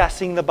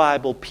discussing the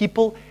Bible.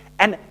 People,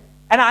 and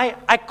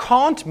I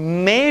can't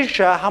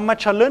measure how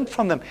much I learned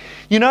from them.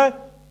 You know,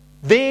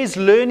 there's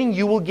learning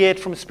you will get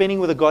from spending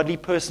with a godly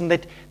person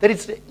that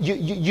it's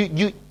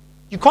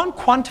You can't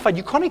quantify it,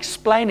 you can't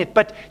explain it,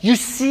 but you're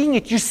seeing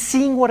it. You're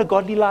seeing what a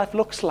godly life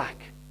looks like.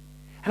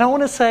 And I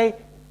want to say,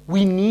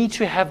 we need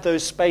to have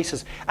those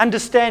spaces.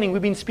 Understanding,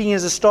 we've been speaking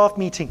as a staff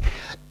meeting.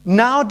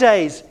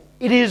 Nowadays,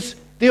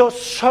 there are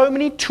so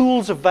many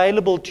tools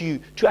available to you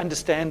to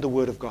understand the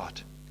Word of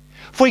God.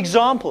 For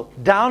example,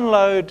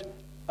 download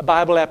a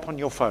Bible app on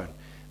your phone.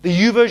 The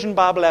YouVersion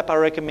Bible app, I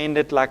recommend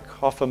it, like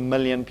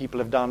 500,000 people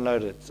have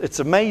downloaded it. It's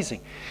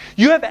amazing.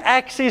 You have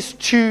access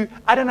to,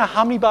 I don't know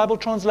how many Bible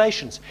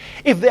translations.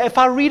 If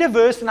I read a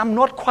verse and I'm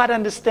not quite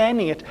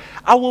understanding it,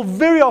 I will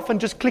very often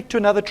just click to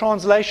another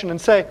translation and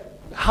say,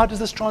 how does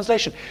this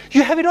translation?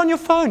 You have it on your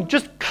phone.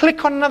 Just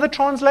click on another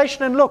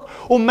translation and look.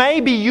 Or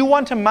maybe you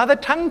want a mother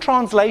tongue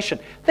translation.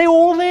 They're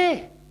all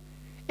there.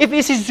 If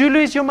isiZulu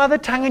is your mother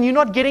tongue and you're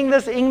not getting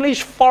this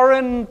English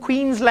foreign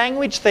Queen's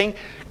language thing,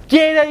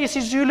 get a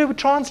isiZulu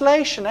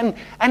translation.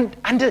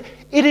 And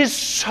it is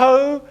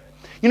so,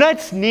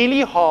 it's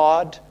nearly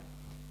hard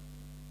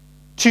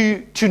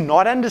to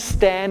not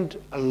understand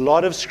a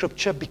lot of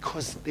Scripture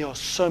because there are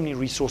so many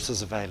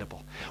resources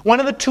available.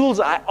 One of the tools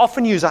I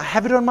often use, I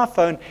have it on my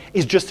phone,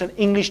 is just an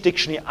English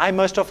dictionary. I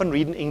most often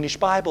read an English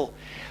Bible.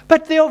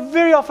 But there are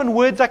very often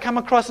words I come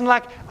across and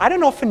I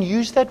don't often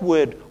use that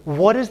word.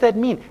 What does that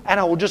mean? And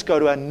I will just go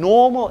to a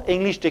normal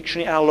English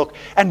dictionary and I'll look.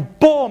 And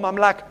boom, I'm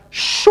like,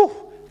 shoo,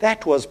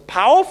 that was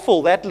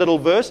powerful, that little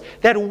verse.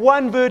 That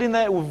one word in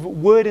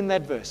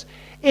that verse.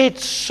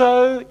 It's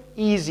so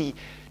easy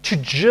to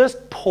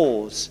just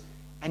pause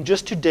and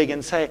just to dig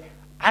and say,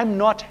 I'm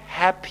not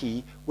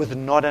happy with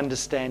not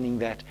understanding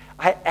that.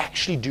 I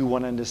actually do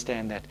want to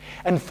understand that.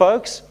 And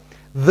folks,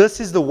 this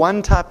is the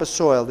one type of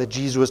soil that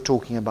Jesus was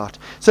talking about.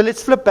 So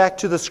let's flip back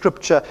to the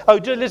Scripture.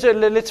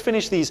 Let's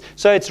finish these.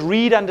 So it's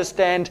read,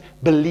 understand,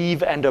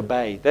 believe, and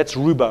obey. That's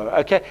Rubo,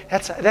 okay?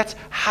 That's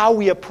how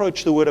we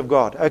approach the Word of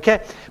God,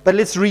 okay? But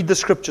let's read the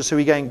Scripture. So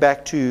we're going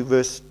back to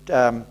verse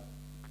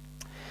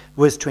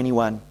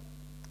 21,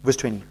 verse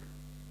 20.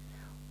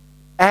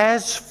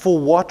 As for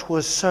what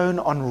was sown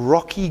on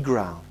rocky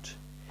ground,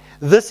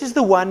 this is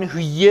the one who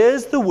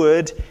hears the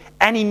word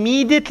and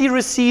immediately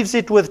receives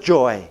it with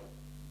joy.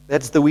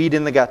 That's the weed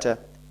in the gutter.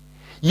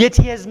 Yet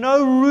he has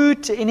no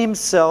root in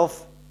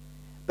himself,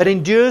 but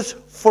endures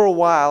for a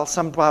while.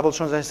 Some Bible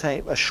translations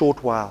say a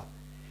short while.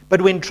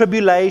 But when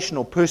tribulation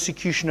or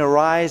persecution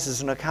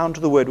arises on account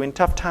of the word, when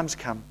tough times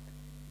come,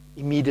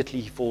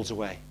 immediately he falls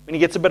away. When it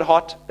gets a bit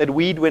hot, that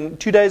weed, when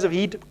 2 days of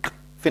heat,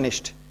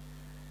 finished.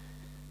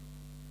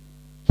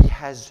 He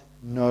has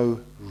no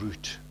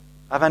root.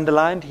 I've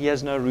underlined, he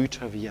has no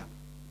root over here.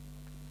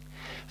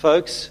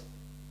 Folks,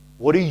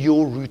 what are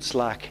your roots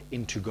like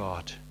into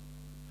God?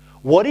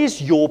 What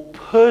is your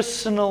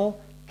personal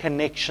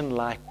connection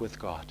like with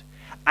God?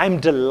 I'm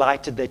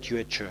delighted that you're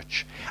at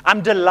church.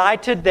 I'm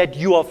delighted that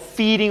you are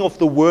feeding off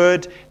the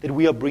word that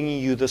we are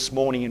bringing you this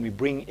morning and we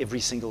bring every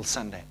single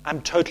Sunday.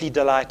 I'm totally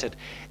delighted.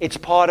 It's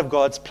part of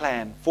God's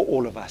plan for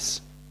all of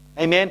us.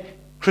 Amen?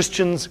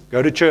 Christians,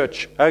 go to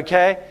church,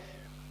 okay?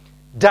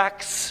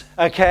 Ducks,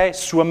 okay,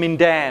 swim in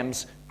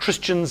dams.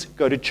 Christians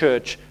go to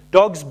church.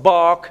 Dogs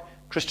bark.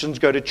 Christians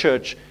go to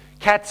church.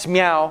 Cats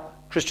meow.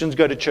 Christians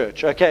go to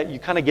church. Okay, you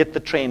kind of get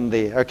the trend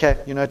there. Okay,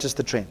 you notice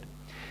the trend.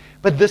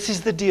 But this is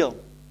the deal.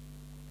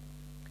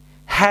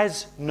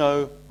 Has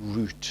no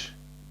root.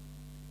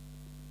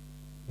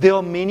 There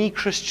are many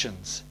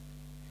Christians.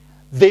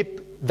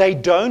 They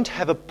don't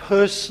have a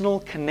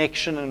personal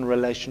connection and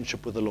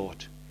relationship with the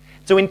Lord.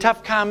 So when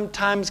tough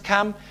times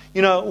come,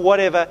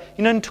 whatever,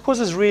 and Tukoz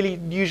is really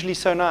usually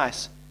so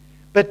nice.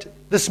 But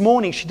this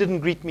morning, she didn't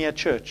greet me at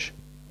church.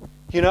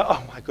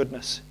 Oh my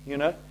goodness,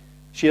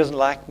 she doesn't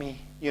like me,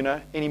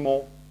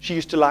 anymore. She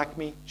used to like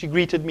me. She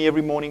greeted me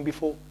every morning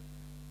before.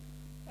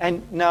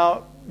 And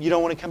now you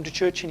don't want to come to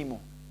church anymore.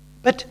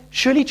 But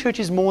surely church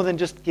is more than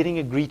just getting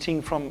a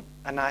greeting from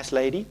a nice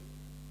lady.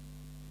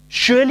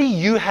 Surely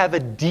you have a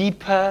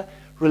deeper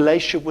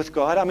relationship with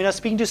God. I was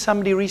speaking to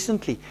somebody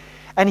recently,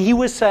 and he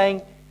was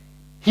saying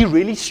he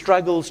really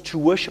struggles to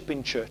worship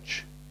in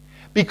church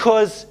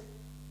because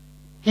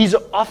he's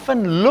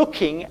often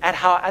looking at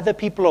how other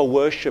people are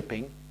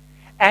worshiping,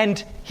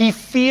 and he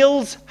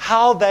feels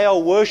how they are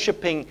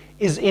worshiping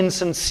is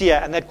insincere,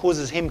 and that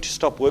causes him to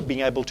stop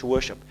being able to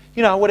worship.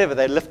 Whatever,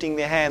 they're lifting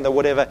their hand or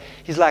whatever.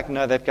 He's like,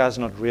 no, that guy's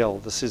not real.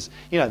 This is,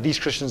 these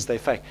Christians, they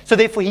fake. So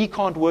therefore, he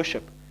can't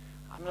worship.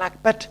 I'm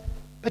like, but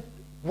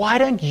why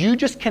don't you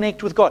just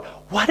connect with God?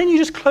 Why don't you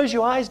just close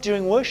your eyes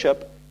during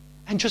worship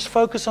and just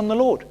focus on the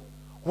Lord?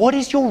 What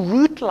is your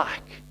root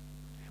like?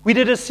 We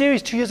did a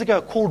series 2 years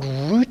ago called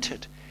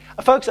Rooted.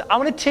 Folks, I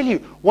want to tell you,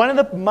 one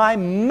of my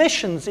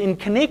missions in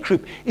Connect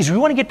Group is we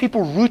want to get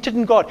people rooted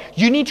in God.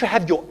 You need to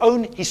have your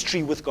own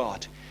history with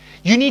God.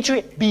 You need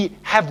to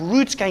have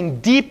roots going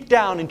deep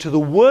down into the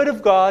Word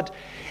of God.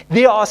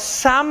 There are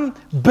some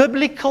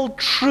biblical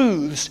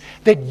truths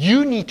that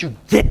you need to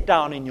get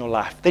down in your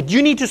life, that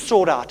you need to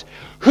sort out.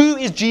 Who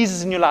is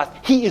Jesus in your life?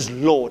 He is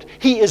Lord.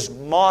 He is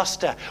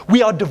Master.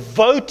 We are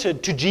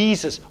devoted to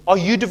Jesus. Are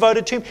you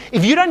devoted to Him?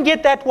 If you don't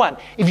get that one,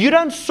 if you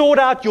don't sort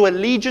out your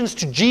allegiance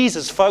to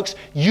Jesus, folks,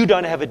 you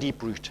don't have a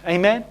deep root.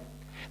 Amen?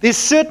 There's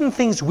certain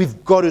things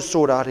we've got to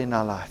sort out in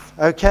our life,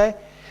 okay?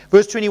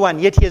 Verse 21,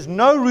 yet he has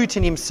no root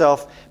in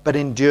himself, but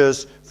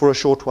endures for a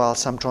short while,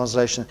 some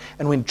translation.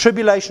 And when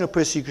tribulation or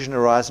persecution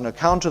arise on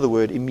account of the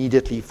word,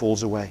 immediately he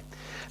falls away.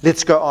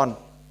 Let's go on.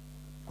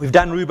 We've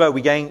done Rubo.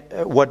 We're going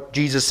what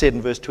Jesus said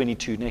in verse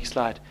 22. Next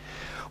slide.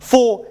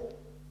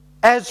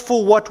 As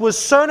for what was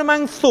sown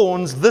among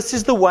thorns, this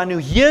is the one who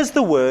hears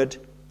the word,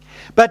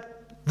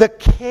 but the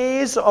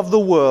cares of the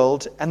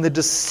world and the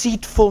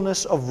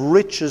deceitfulness of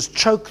riches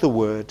choke the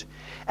word,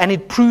 and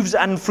it proves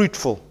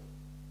unfruitful.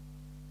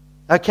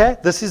 Okay?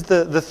 This is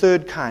the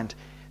third kind.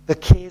 The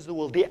cares of the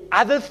world. The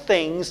other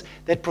things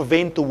that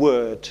prevent the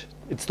word.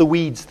 It's the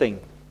weeds thing.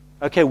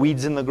 Okay,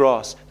 weeds in the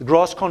grass. The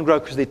grass can't grow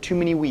because there are too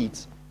many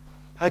weeds.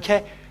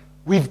 Okay?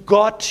 We've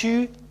got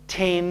to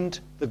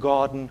tend the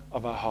garden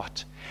of our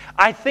heart.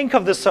 I think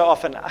of this so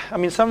often. I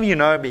mean, some of you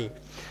know me.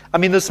 I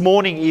mean, this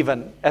morning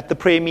even, at the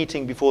prayer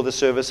meeting before the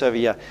service over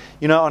here,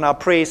 on our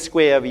prayer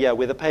square over here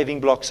where the paving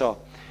blocks are,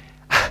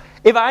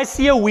 if I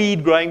see a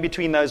weed growing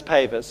between those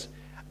pavers,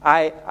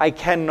 I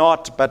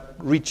cannot but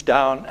reach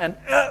down and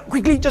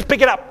quickly just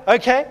pick it up,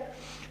 okay?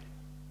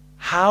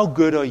 How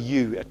good are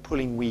you at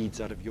pulling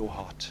weeds out of your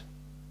heart?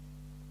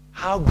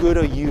 How good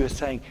are you at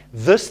saying,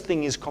 this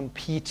thing is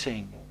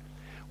competing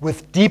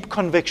with deep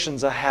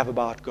convictions I have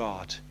about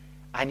God.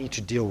 I need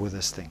to deal with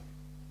this thing.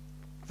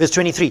 Verse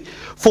 23,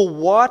 for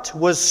what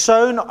was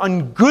sown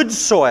on good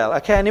soil,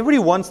 okay, and everybody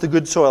wants the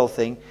good soil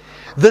thing.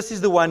 This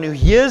is the one who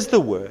hears the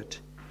word.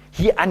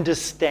 He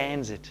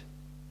understands it.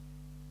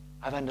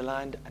 I've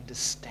underlined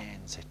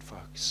understands it,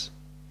 folks.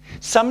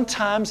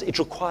 Sometimes it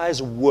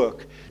requires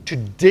work to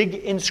dig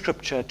in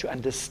Scripture to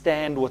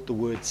understand what the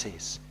Word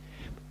says.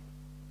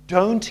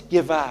 Don't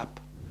give up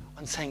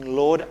on saying,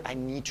 Lord, I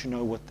need to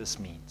know what this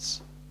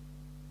means.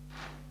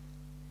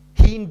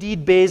 He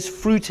indeed bears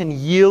fruit and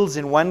yields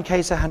in one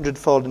case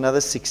 100-fold,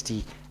 another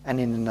 60, and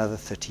in another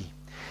 30.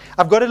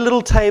 I've got a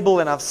little table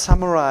and I've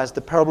summarized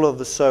the parable of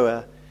the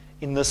sower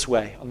in this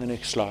way on the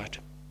next slide.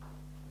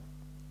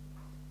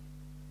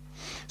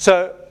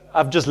 So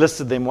I've just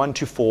listed them 1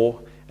 to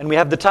 4. And we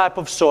have the type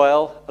of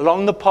soil,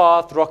 along the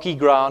path, rocky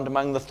ground,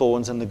 among the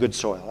thorns, and the good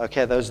soil.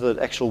 Okay, those are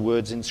the actual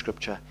words in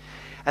Scripture.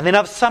 And then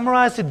I've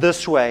summarized it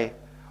this way.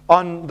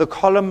 On the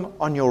column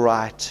on your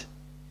right,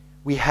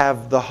 we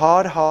have the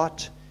hard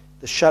heart,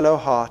 the shallow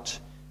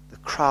heart, the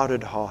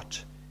crowded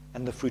heart,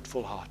 and the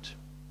fruitful heart.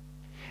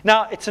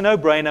 Now, it's a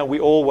no-brainer. We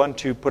all want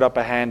to put up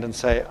a hand and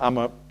say, I'm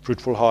a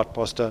fruitful heart,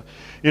 Pastor.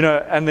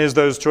 And there's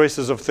those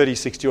choices of 30,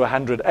 60, or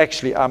 100.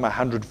 Actually, I'm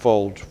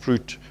 100-fold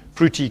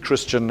fruity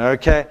Christian,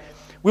 okay?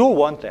 We all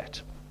want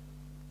that.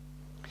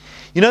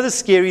 The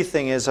scary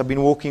thing is, I've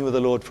been walking with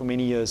the Lord for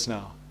many years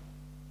now,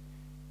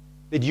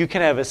 that you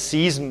can have a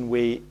season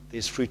where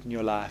there's fruit in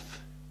your life,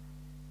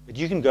 but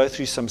you can go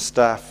through some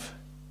stuff,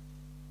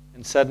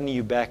 and suddenly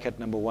you're back at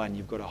number 1,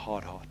 you've got a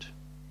hard heart.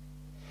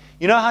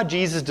 You know how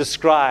Jesus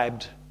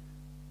described,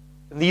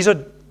 and these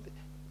are,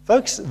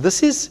 folks,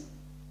 these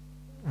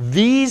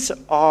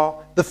are,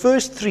 the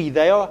first 3,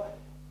 they are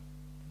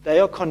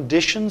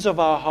conditions of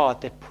our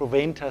heart that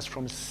prevent us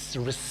from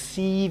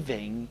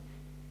receiving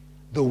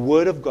the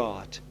Word of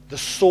God, the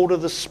sword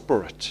of the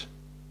Spirit.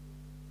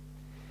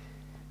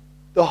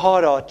 The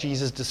hard heart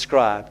Jesus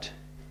described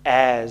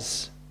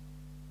as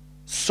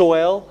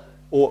soil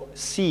or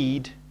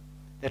seed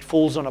that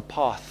falls on a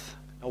path.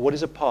 Now, what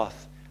is a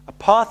path? A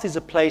path is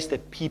a place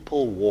that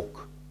people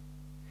walk.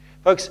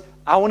 Folks,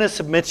 I want to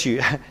submit to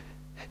you,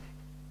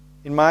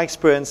 in my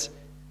experience,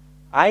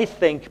 I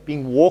think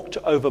being walked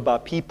over by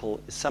people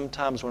is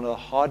sometimes one of the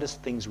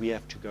hardest things we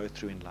have to go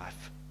through in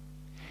life.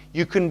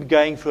 You can be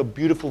going through a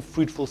beautiful,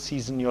 fruitful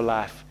season in your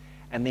life,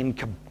 and then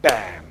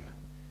kabam,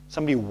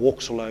 somebody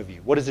walks all over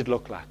you. What does it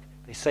look like?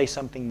 They say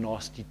something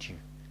nasty to you.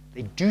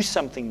 They do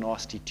something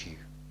nasty to you.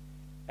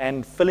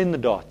 And fill in the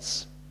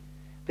dots.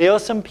 There are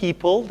some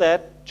people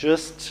that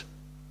just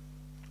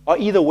are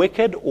either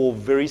wicked or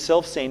very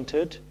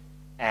self-centered,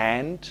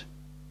 and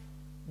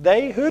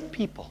they hurt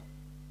people.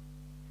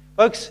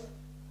 Folks,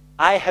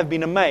 I have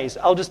been amazed.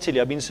 I'll just tell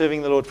you, I've been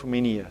serving the Lord for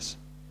many years.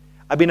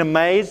 I've been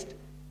amazed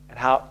at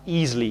how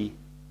easily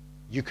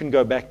you can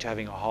go back to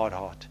having a hard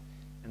heart.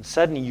 And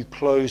suddenly you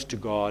close to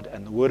God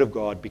and the Word of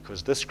God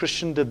because this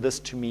Christian did this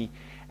to me,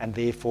 and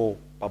therefore,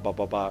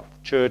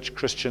 church,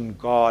 Christian,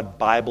 God,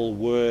 Bible,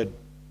 Word,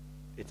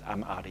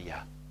 I'm out of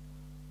here.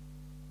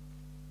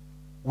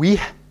 We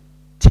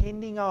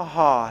tending our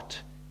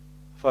heart,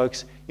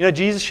 folks.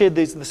 Jesus shared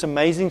this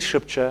amazing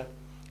scripture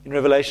in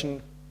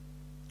Revelation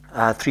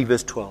 3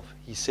 verse 12.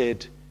 He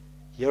said,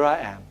 here I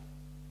am.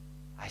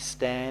 I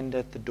stand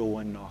at the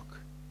door and knock.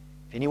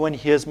 If anyone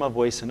hears my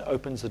voice and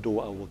opens the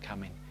door, I will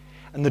come in.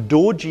 And the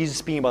door, Jesus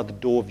speaking about the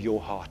door of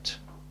your heart.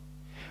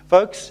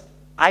 Folks,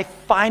 I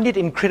find it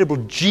incredible.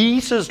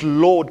 Jesus,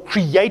 Lord,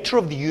 creator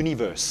of the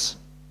universe,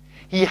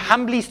 He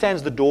humbly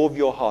stands at the door of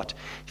your heart.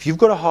 If you've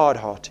got a hard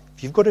heart,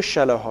 if you've got a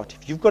shallow heart,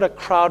 if you've got a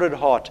crowded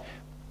heart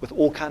with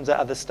all kinds of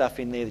other stuff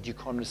in there that you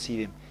can't receive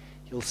Him,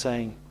 He'll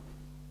say,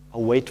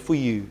 I'll wait for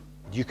you.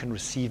 You can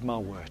receive my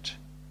word.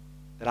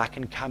 that I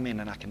can come in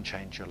and I can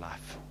change your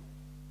life.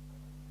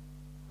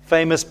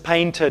 Famous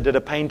painter did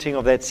a painting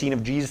of that scene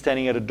of Jesus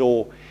standing at a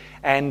door,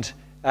 and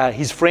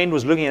his friend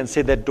was looking and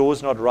said, that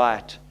door's not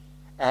right.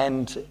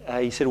 And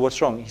he said,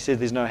 what's wrong? He said,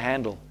 there's no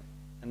handle.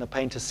 And the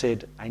painter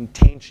said, I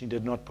intentionally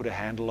did not put a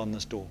handle on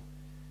this door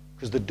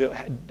because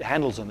the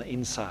handle's on the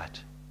inside.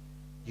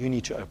 You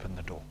need to open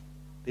the door.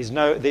 There's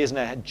no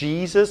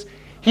Jesus,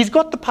 he's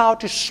got the power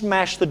to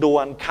smash the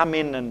door and come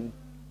in,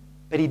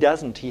 but he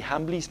doesn't. He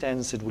humbly stands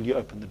and said, will you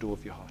open the door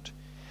of your heart?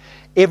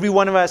 Every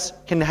one of us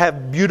can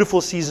have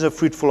beautiful seasons of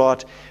fruitful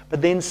art,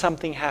 but then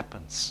something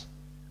happens.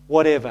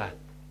 Whatever.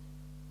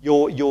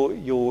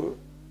 You're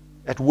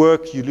at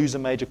work, you lose a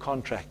major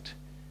contract.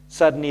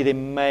 Suddenly there are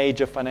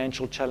major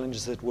financial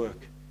challenges at work.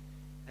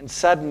 And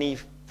suddenly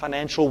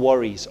financial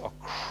worries are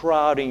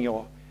crowding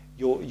your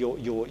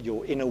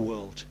inner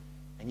world,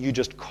 and you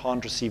just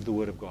can't receive the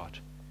word of God.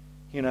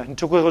 And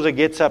Ntukwueze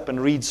gets up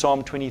and reads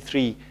Psalm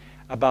 23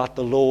 about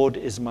the Lord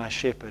is my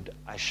shepherd,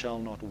 I shall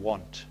not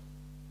want.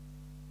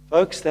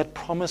 Folks, that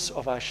promise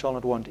of I shall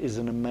not want is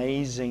an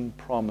amazing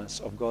promise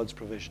of God's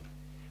provision.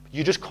 But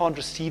you just can't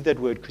receive that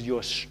word because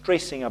you're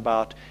stressing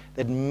about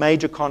that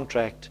major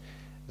contract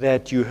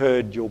that you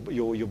heard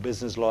your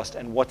business lost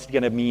and what's it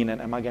going to mean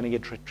and am I going to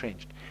get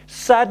retrenched.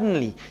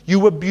 Suddenly, you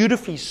were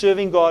beautifully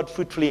serving God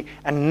fruitfully,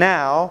 and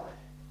now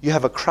you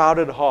have a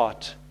crowded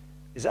heart.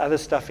 There's other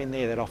stuff in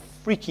there that are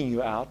freaking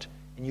you out,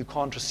 and you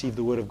can't receive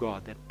the word of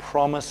God that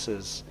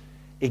promises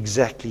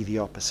exactly the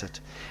opposite.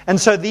 And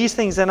so these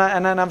things, and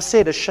I've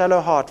said, a shallow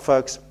heart,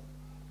 folks,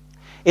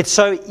 it's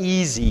so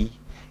easy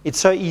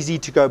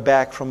to go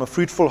back from a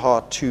fruitful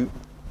heart to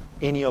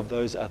any of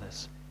those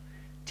others.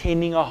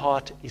 Tending a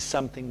heart is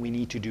something we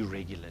need to do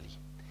regularly.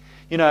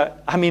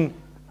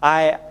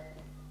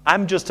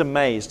 I'm just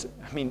amazed.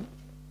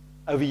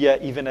 Over here,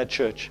 even at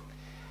church,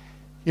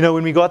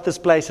 when we got this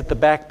place at the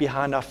back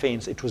behind our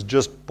fence, it was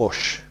just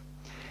bush.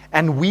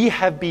 And we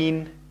have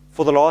been,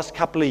 for the last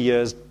couple of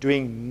years,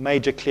 doing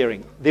major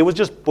clearing. There was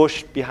just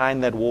bush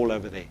behind that wall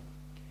over there.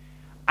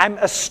 I'm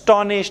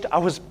astonished. I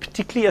was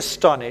particularly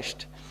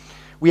astonished.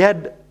 We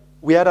had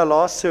our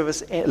last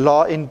service end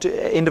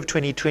of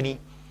 2020,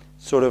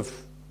 sort of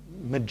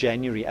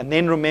mid-January. And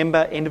then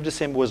remember, end of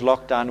December was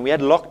lockdown. We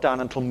had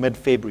lockdown until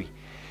mid-February.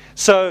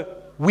 So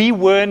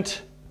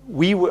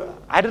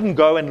I didn't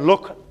go and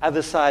look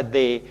other side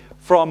there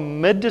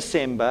from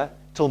mid-December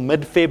till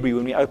mid-February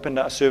when we opened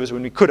our service,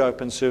 when we could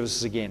open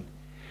services again.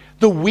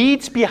 The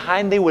weeds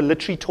behind there were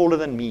literally taller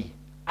than me.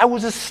 I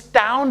was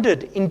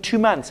astounded in 2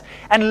 months.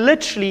 And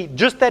literally,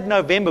 just that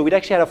November, we'd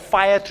actually had a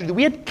fire through.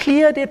 We had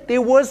cleared it.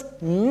 There was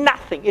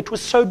nothing. It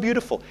was so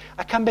beautiful.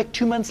 I come back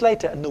 2 months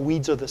later, and the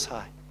weeds are this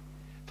high.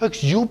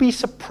 Folks, you'll be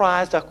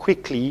surprised how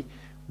quickly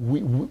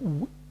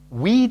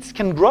weeds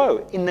can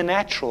grow in the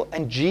natural.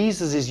 And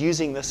Jesus is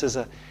using this as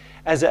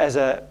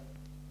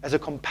a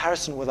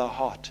comparison with our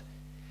heart.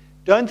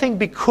 Don't think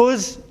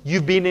because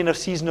you've been in a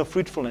season of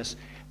fruitfulness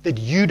that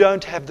you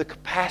don't have the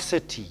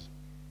capacity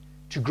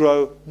to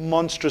grow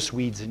monstrous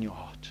weeds in your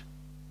heart.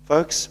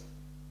 Folks,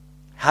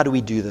 how do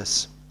we do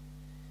this?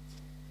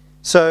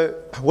 So,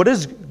 what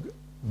does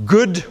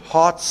good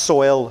heart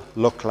soil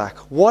look like?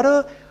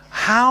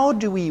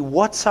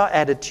 What's our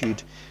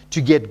attitude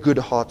to get good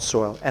heart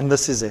soil? And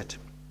this is it.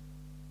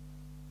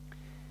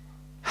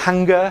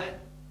 Hunger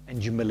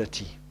and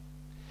humility.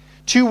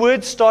 2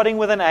 words starting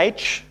with an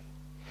H.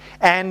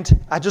 And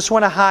I just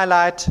want to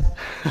highlight,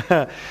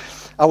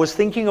 I was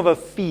thinking of a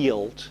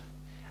field,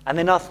 and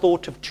then I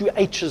thought of 2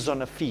 H's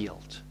on a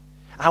field.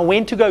 I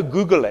went to go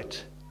Google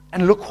it,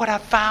 and look what I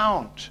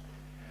found.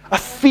 A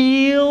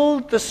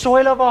field, the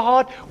soil of our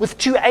heart, with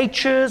 2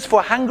 H's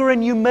for hunger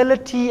and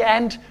humility,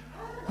 and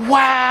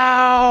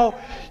wow!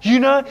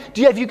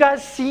 Have you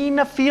guys seen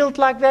a field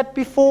like that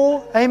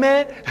before?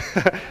 Amen?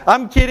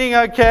 I'm kidding,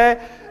 okay?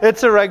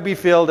 It's a rugby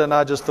field, and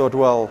I just thought,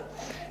 well,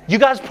 you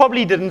guys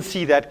probably didn't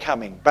see that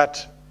coming,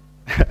 but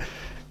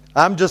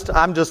I'm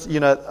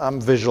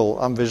visual.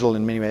 I'm visual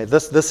in many ways.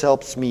 This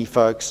helps me,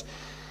 folks.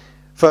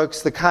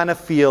 Folks, the kind of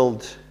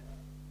field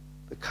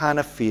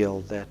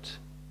that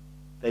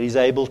is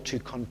able to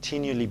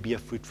continually be a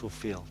fruitful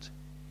field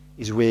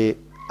is where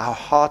our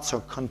hearts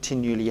are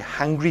continually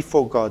hungry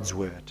for God's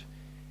word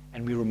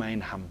and we remain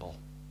humble.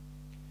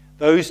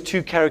 Those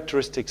 2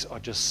 characteristics are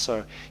just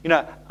so.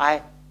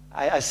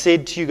 I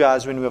said to you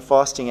guys when we were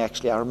fasting,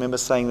 actually, I remember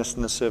saying this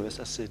in the service.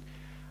 I said,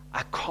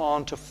 I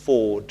can't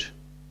afford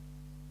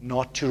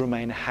not to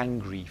remain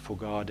hungry for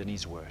God and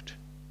His word.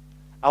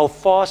 I'll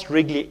fast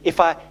regularly. If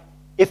I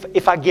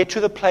get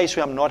to the place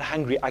where I'm not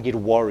hungry, I get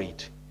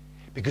worried.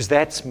 Because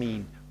that's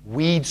mean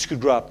weeds could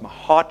grow up. My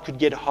heart could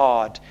get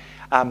hard.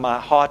 My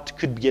heart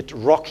could get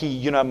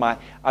rocky. I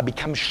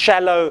become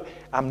shallow.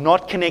 I'm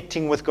not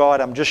connecting with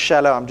God. I'm just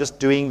shallow. I'm just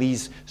doing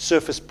these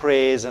surface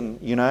prayers and,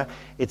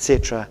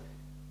 etc.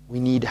 We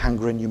need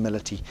hunger and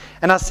humility.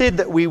 And I said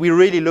that we're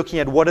really looking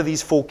at what are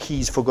these 4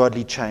 keys for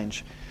godly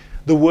change.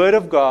 The Word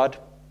of God,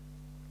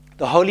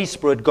 the Holy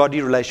Spirit,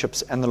 godly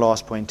relationships, and the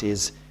last point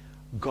is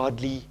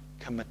godly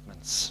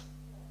commitments.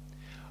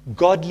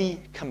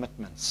 godly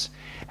commitments.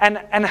 And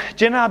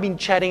Jen and I have been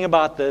chatting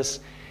about this.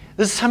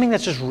 This is something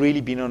that's just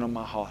really been on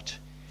my heart.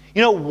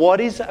 You know, what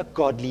is a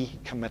godly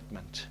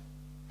commitment?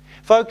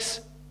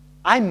 Folks,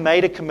 I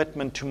made a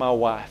commitment to my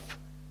wife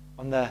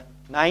on the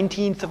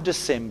 19th of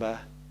December,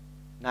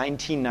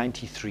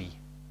 1993.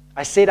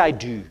 I said I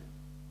do.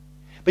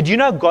 But you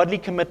know, godly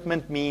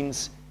commitment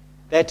means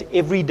that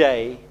every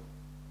day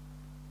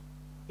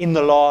in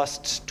the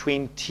last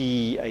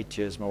 28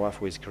 years, my wife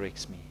always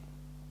corrects me,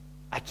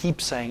 I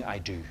keep saying I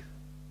do.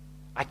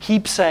 I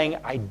keep saying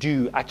I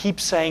do. I keep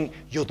saying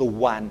you're the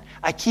one.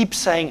 I keep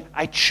saying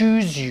I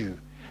choose you,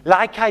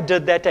 like I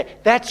did that day.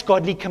 That's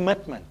godly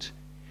commitment.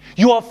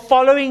 You are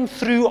following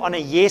through on a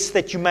yes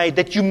that you made,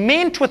 that you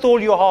meant with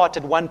all your heart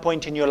at one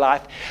point in your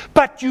life,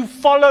 but you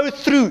follow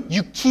through.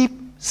 You keep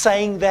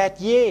saying that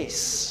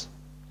yes.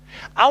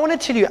 I want to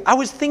tell you, I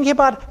was thinking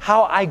about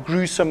how I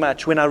grew so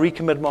much when I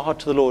recommitted my heart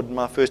to the Lord in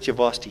my first year of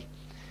varsity.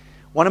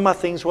 One of my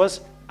things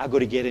was, I got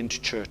to get into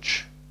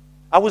church.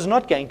 I was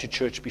not going to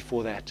church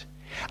before that.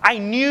 I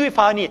knew if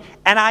I knew,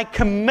 and I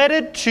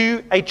committed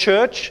to a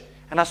church,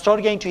 and I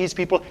started going to His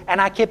People,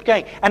 and I kept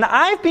going. And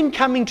I've been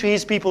coming to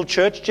His People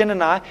Church, Jen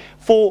and I,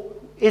 for,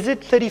 is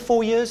it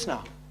 34 years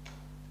now?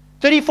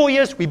 34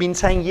 years, we've been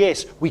saying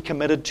yes, we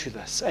committed to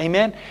this.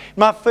 Amen?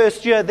 My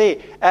first year there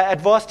at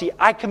varsity,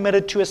 I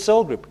committed to a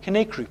cell group,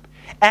 Connect group.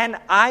 And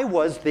I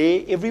was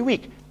there every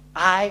week.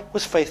 I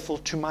was faithful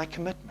to my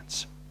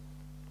commitments.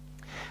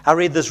 I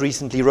read this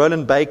recently.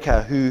 Roland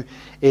Baker, who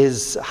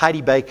is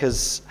Heidi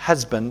Baker's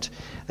husband,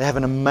 they have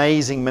an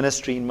amazing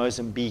ministry in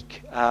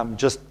Mozambique,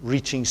 just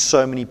reaching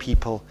so many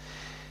people.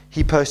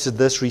 He posted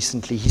this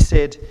recently. He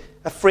said,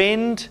 a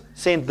friend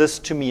sent this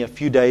to me a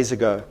few days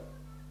ago.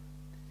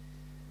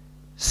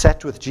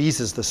 Sat with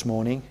Jesus this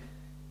morning.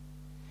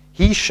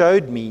 He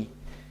showed me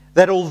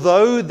that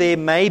although there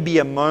may be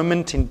a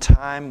moment in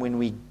time when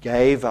we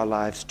gave our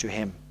lives to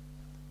Him,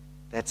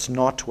 that's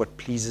not what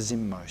pleases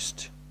Him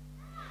most.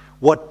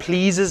 What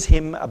pleases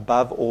Him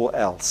above all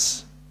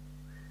else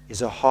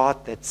is a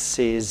heart that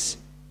says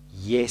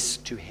yes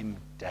to Him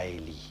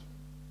daily.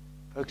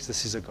 Folks,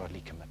 this is a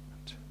godly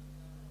commitment.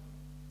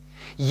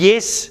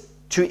 Yes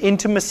to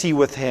intimacy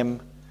with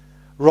Him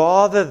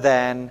rather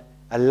than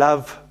a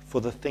love for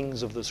the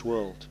things of this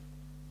world,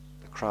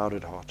 the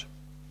crowded heart.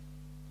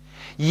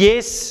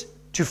 Yes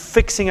to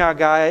fixing our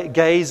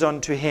gaze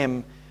onto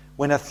Him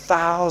when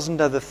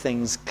 1,000 other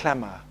things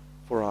clamor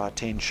for our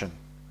attention.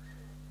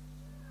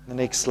 The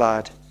next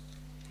slide.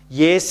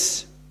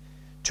 Yes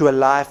to a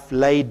life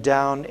laid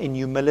down in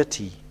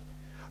humility,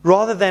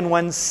 rather than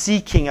one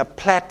seeking a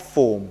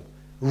platform,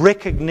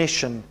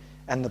 recognition,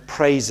 and the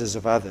praises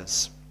of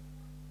others.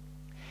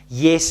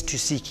 Yes to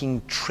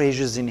seeking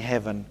treasures in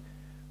heaven,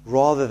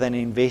 rather than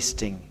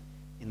investing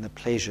in the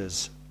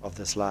pleasures of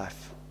this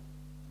life.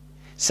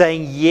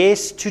 Saying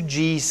yes to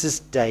Jesus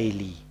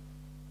daily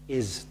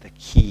is the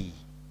key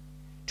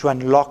to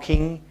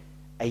unlocking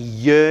a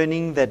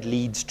yearning that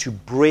leads to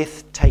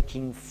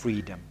breathtaking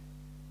freedom,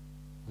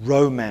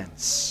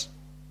 romance,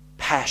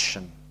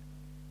 passion,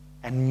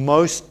 and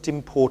most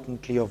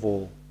importantly of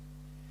all,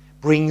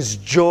 brings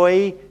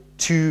joy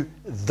to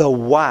the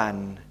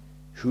one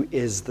who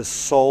is the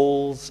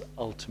soul's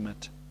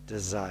ultimate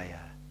desire.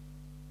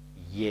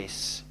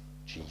 Yes,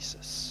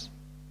 Jesus.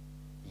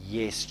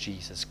 Yes,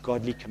 Jesus.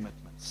 Godly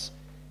commitments.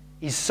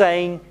 He's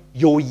saying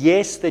your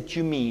yes that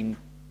you mean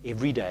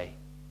every day,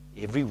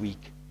 every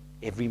week,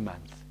 every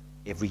month,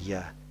 every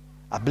year.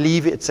 I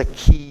believe it's a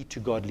key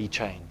to godly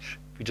change.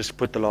 If we just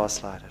put the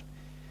last slide in.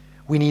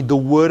 We need the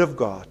Word of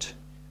God.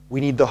 We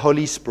need the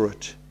Holy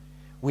Spirit.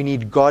 We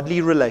need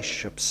godly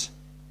relationships.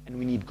 And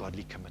we need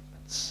godly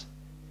commitments.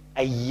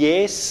 A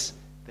yes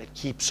that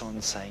keeps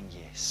on saying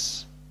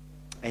yes.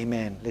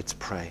 Amen. Let's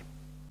pray.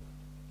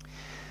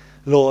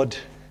 Lord,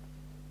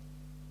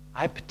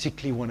 I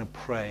particularly want to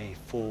pray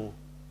for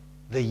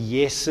the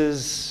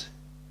yeses,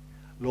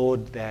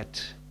 Lord,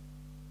 that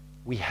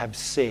we have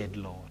said,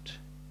 Lord,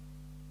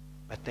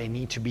 but they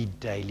need to be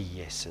daily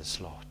yeses,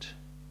 Lord.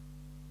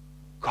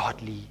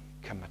 Godly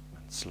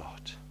commitments,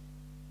 Lord.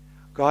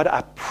 God,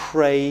 I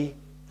pray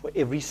for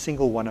every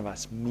single one of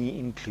us, me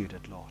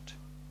included, Lord.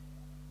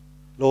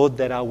 Lord,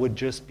 that I would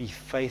just be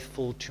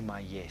faithful to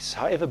my yes,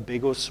 however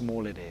big or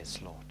small it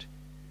is, Lord.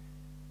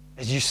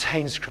 As you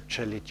say in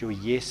Scripture, let your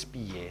yes be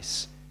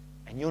yes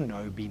and your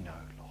no be no,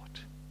 Lord.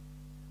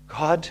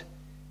 God,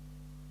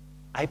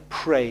 I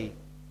pray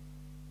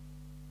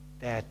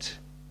that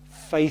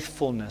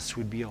faithfulness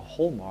would be a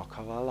hallmark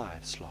of our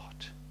lives, Lord.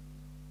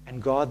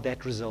 And God,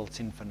 that results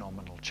in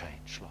phenomenal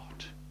change,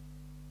 Lord.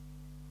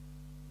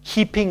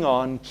 Keeping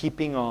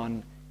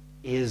on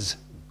is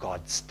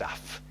God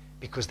stuff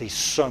because there's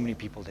so many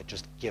people that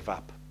just give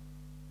up.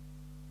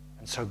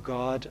 And so,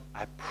 God,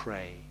 I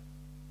pray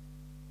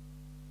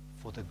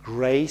for the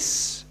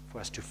grace for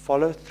us to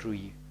follow through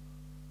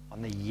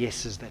on the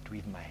yeses that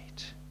we've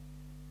made.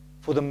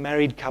 For the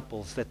married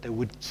couples, that they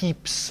would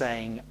keep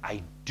saying,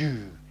 I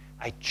do.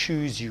 I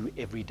choose you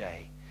every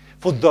day.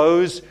 For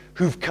those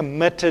who've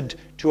committed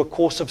to a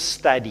course of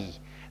study,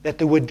 that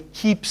they would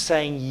keep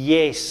saying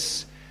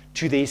yes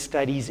to their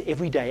studies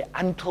every day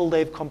until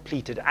they've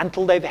completed,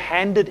 until they've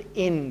handed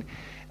in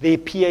their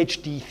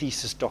PhD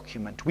thesis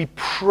document. We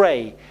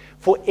pray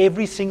for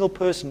every single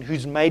person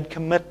who's made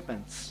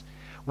commitments,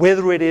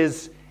 whether it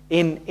is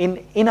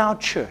in our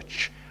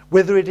church,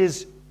 whether it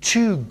is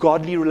to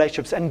godly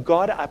relationships. And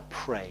God, I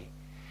pray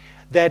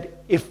that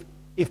if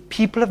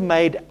people have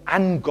made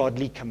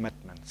ungodly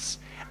commitments,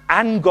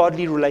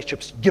 ungodly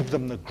relationships, give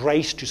them the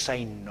grace to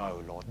say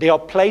no, Lord. There are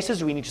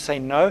places we need to say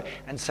no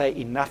and say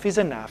enough is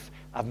enough.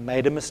 I've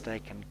made a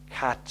mistake, and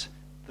cut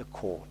the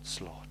cords,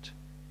 Lord.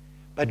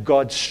 But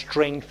God,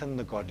 strengthen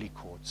the godly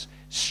cords.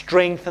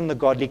 Strengthen the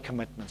godly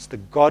commitments, the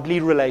godly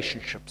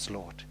relationships,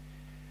 Lord.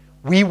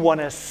 We want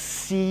to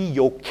see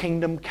your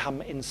kingdom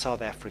come in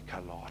South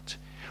Africa, Lord.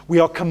 We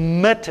are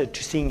committed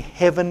to seeing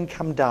heaven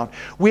come down.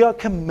 We are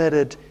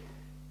committed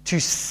to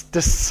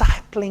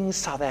discipling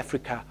South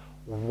Africa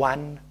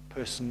one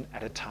person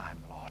at a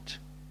time, Lord.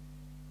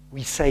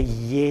 We say,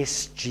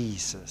 yes,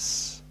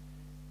 Jesus.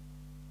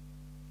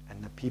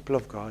 And the people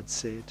of God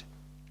said,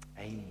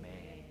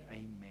 amen.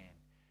 Amen.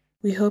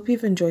 We hope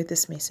you've enjoyed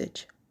this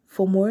message.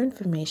 For more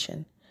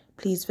information,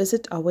 please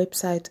visit our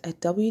website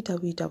at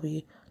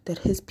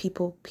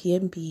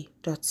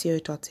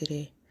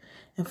www.hispeoplepmb.co.za.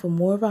 And for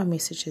more of our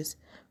messages,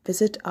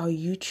 visit our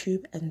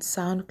YouTube and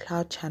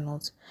SoundCloud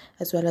channels,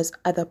 as well as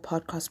other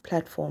podcast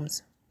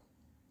platforms.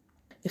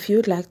 If you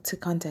would like to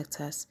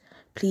contact us,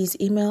 please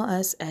email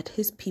us at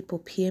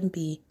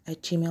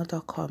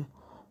hispeoplepmb@gmail.com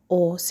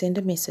or send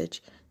a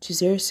message to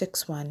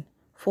 061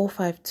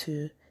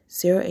 452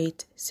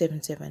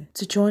 0877.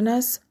 To join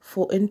us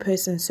for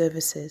in-person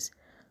services,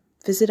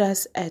 visit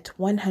us at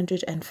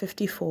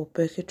 154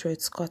 Burkett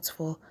Road,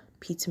 Scottsville,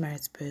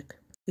 Pietermaritzburg.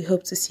 We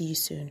hope to see you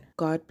soon.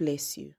 God bless you.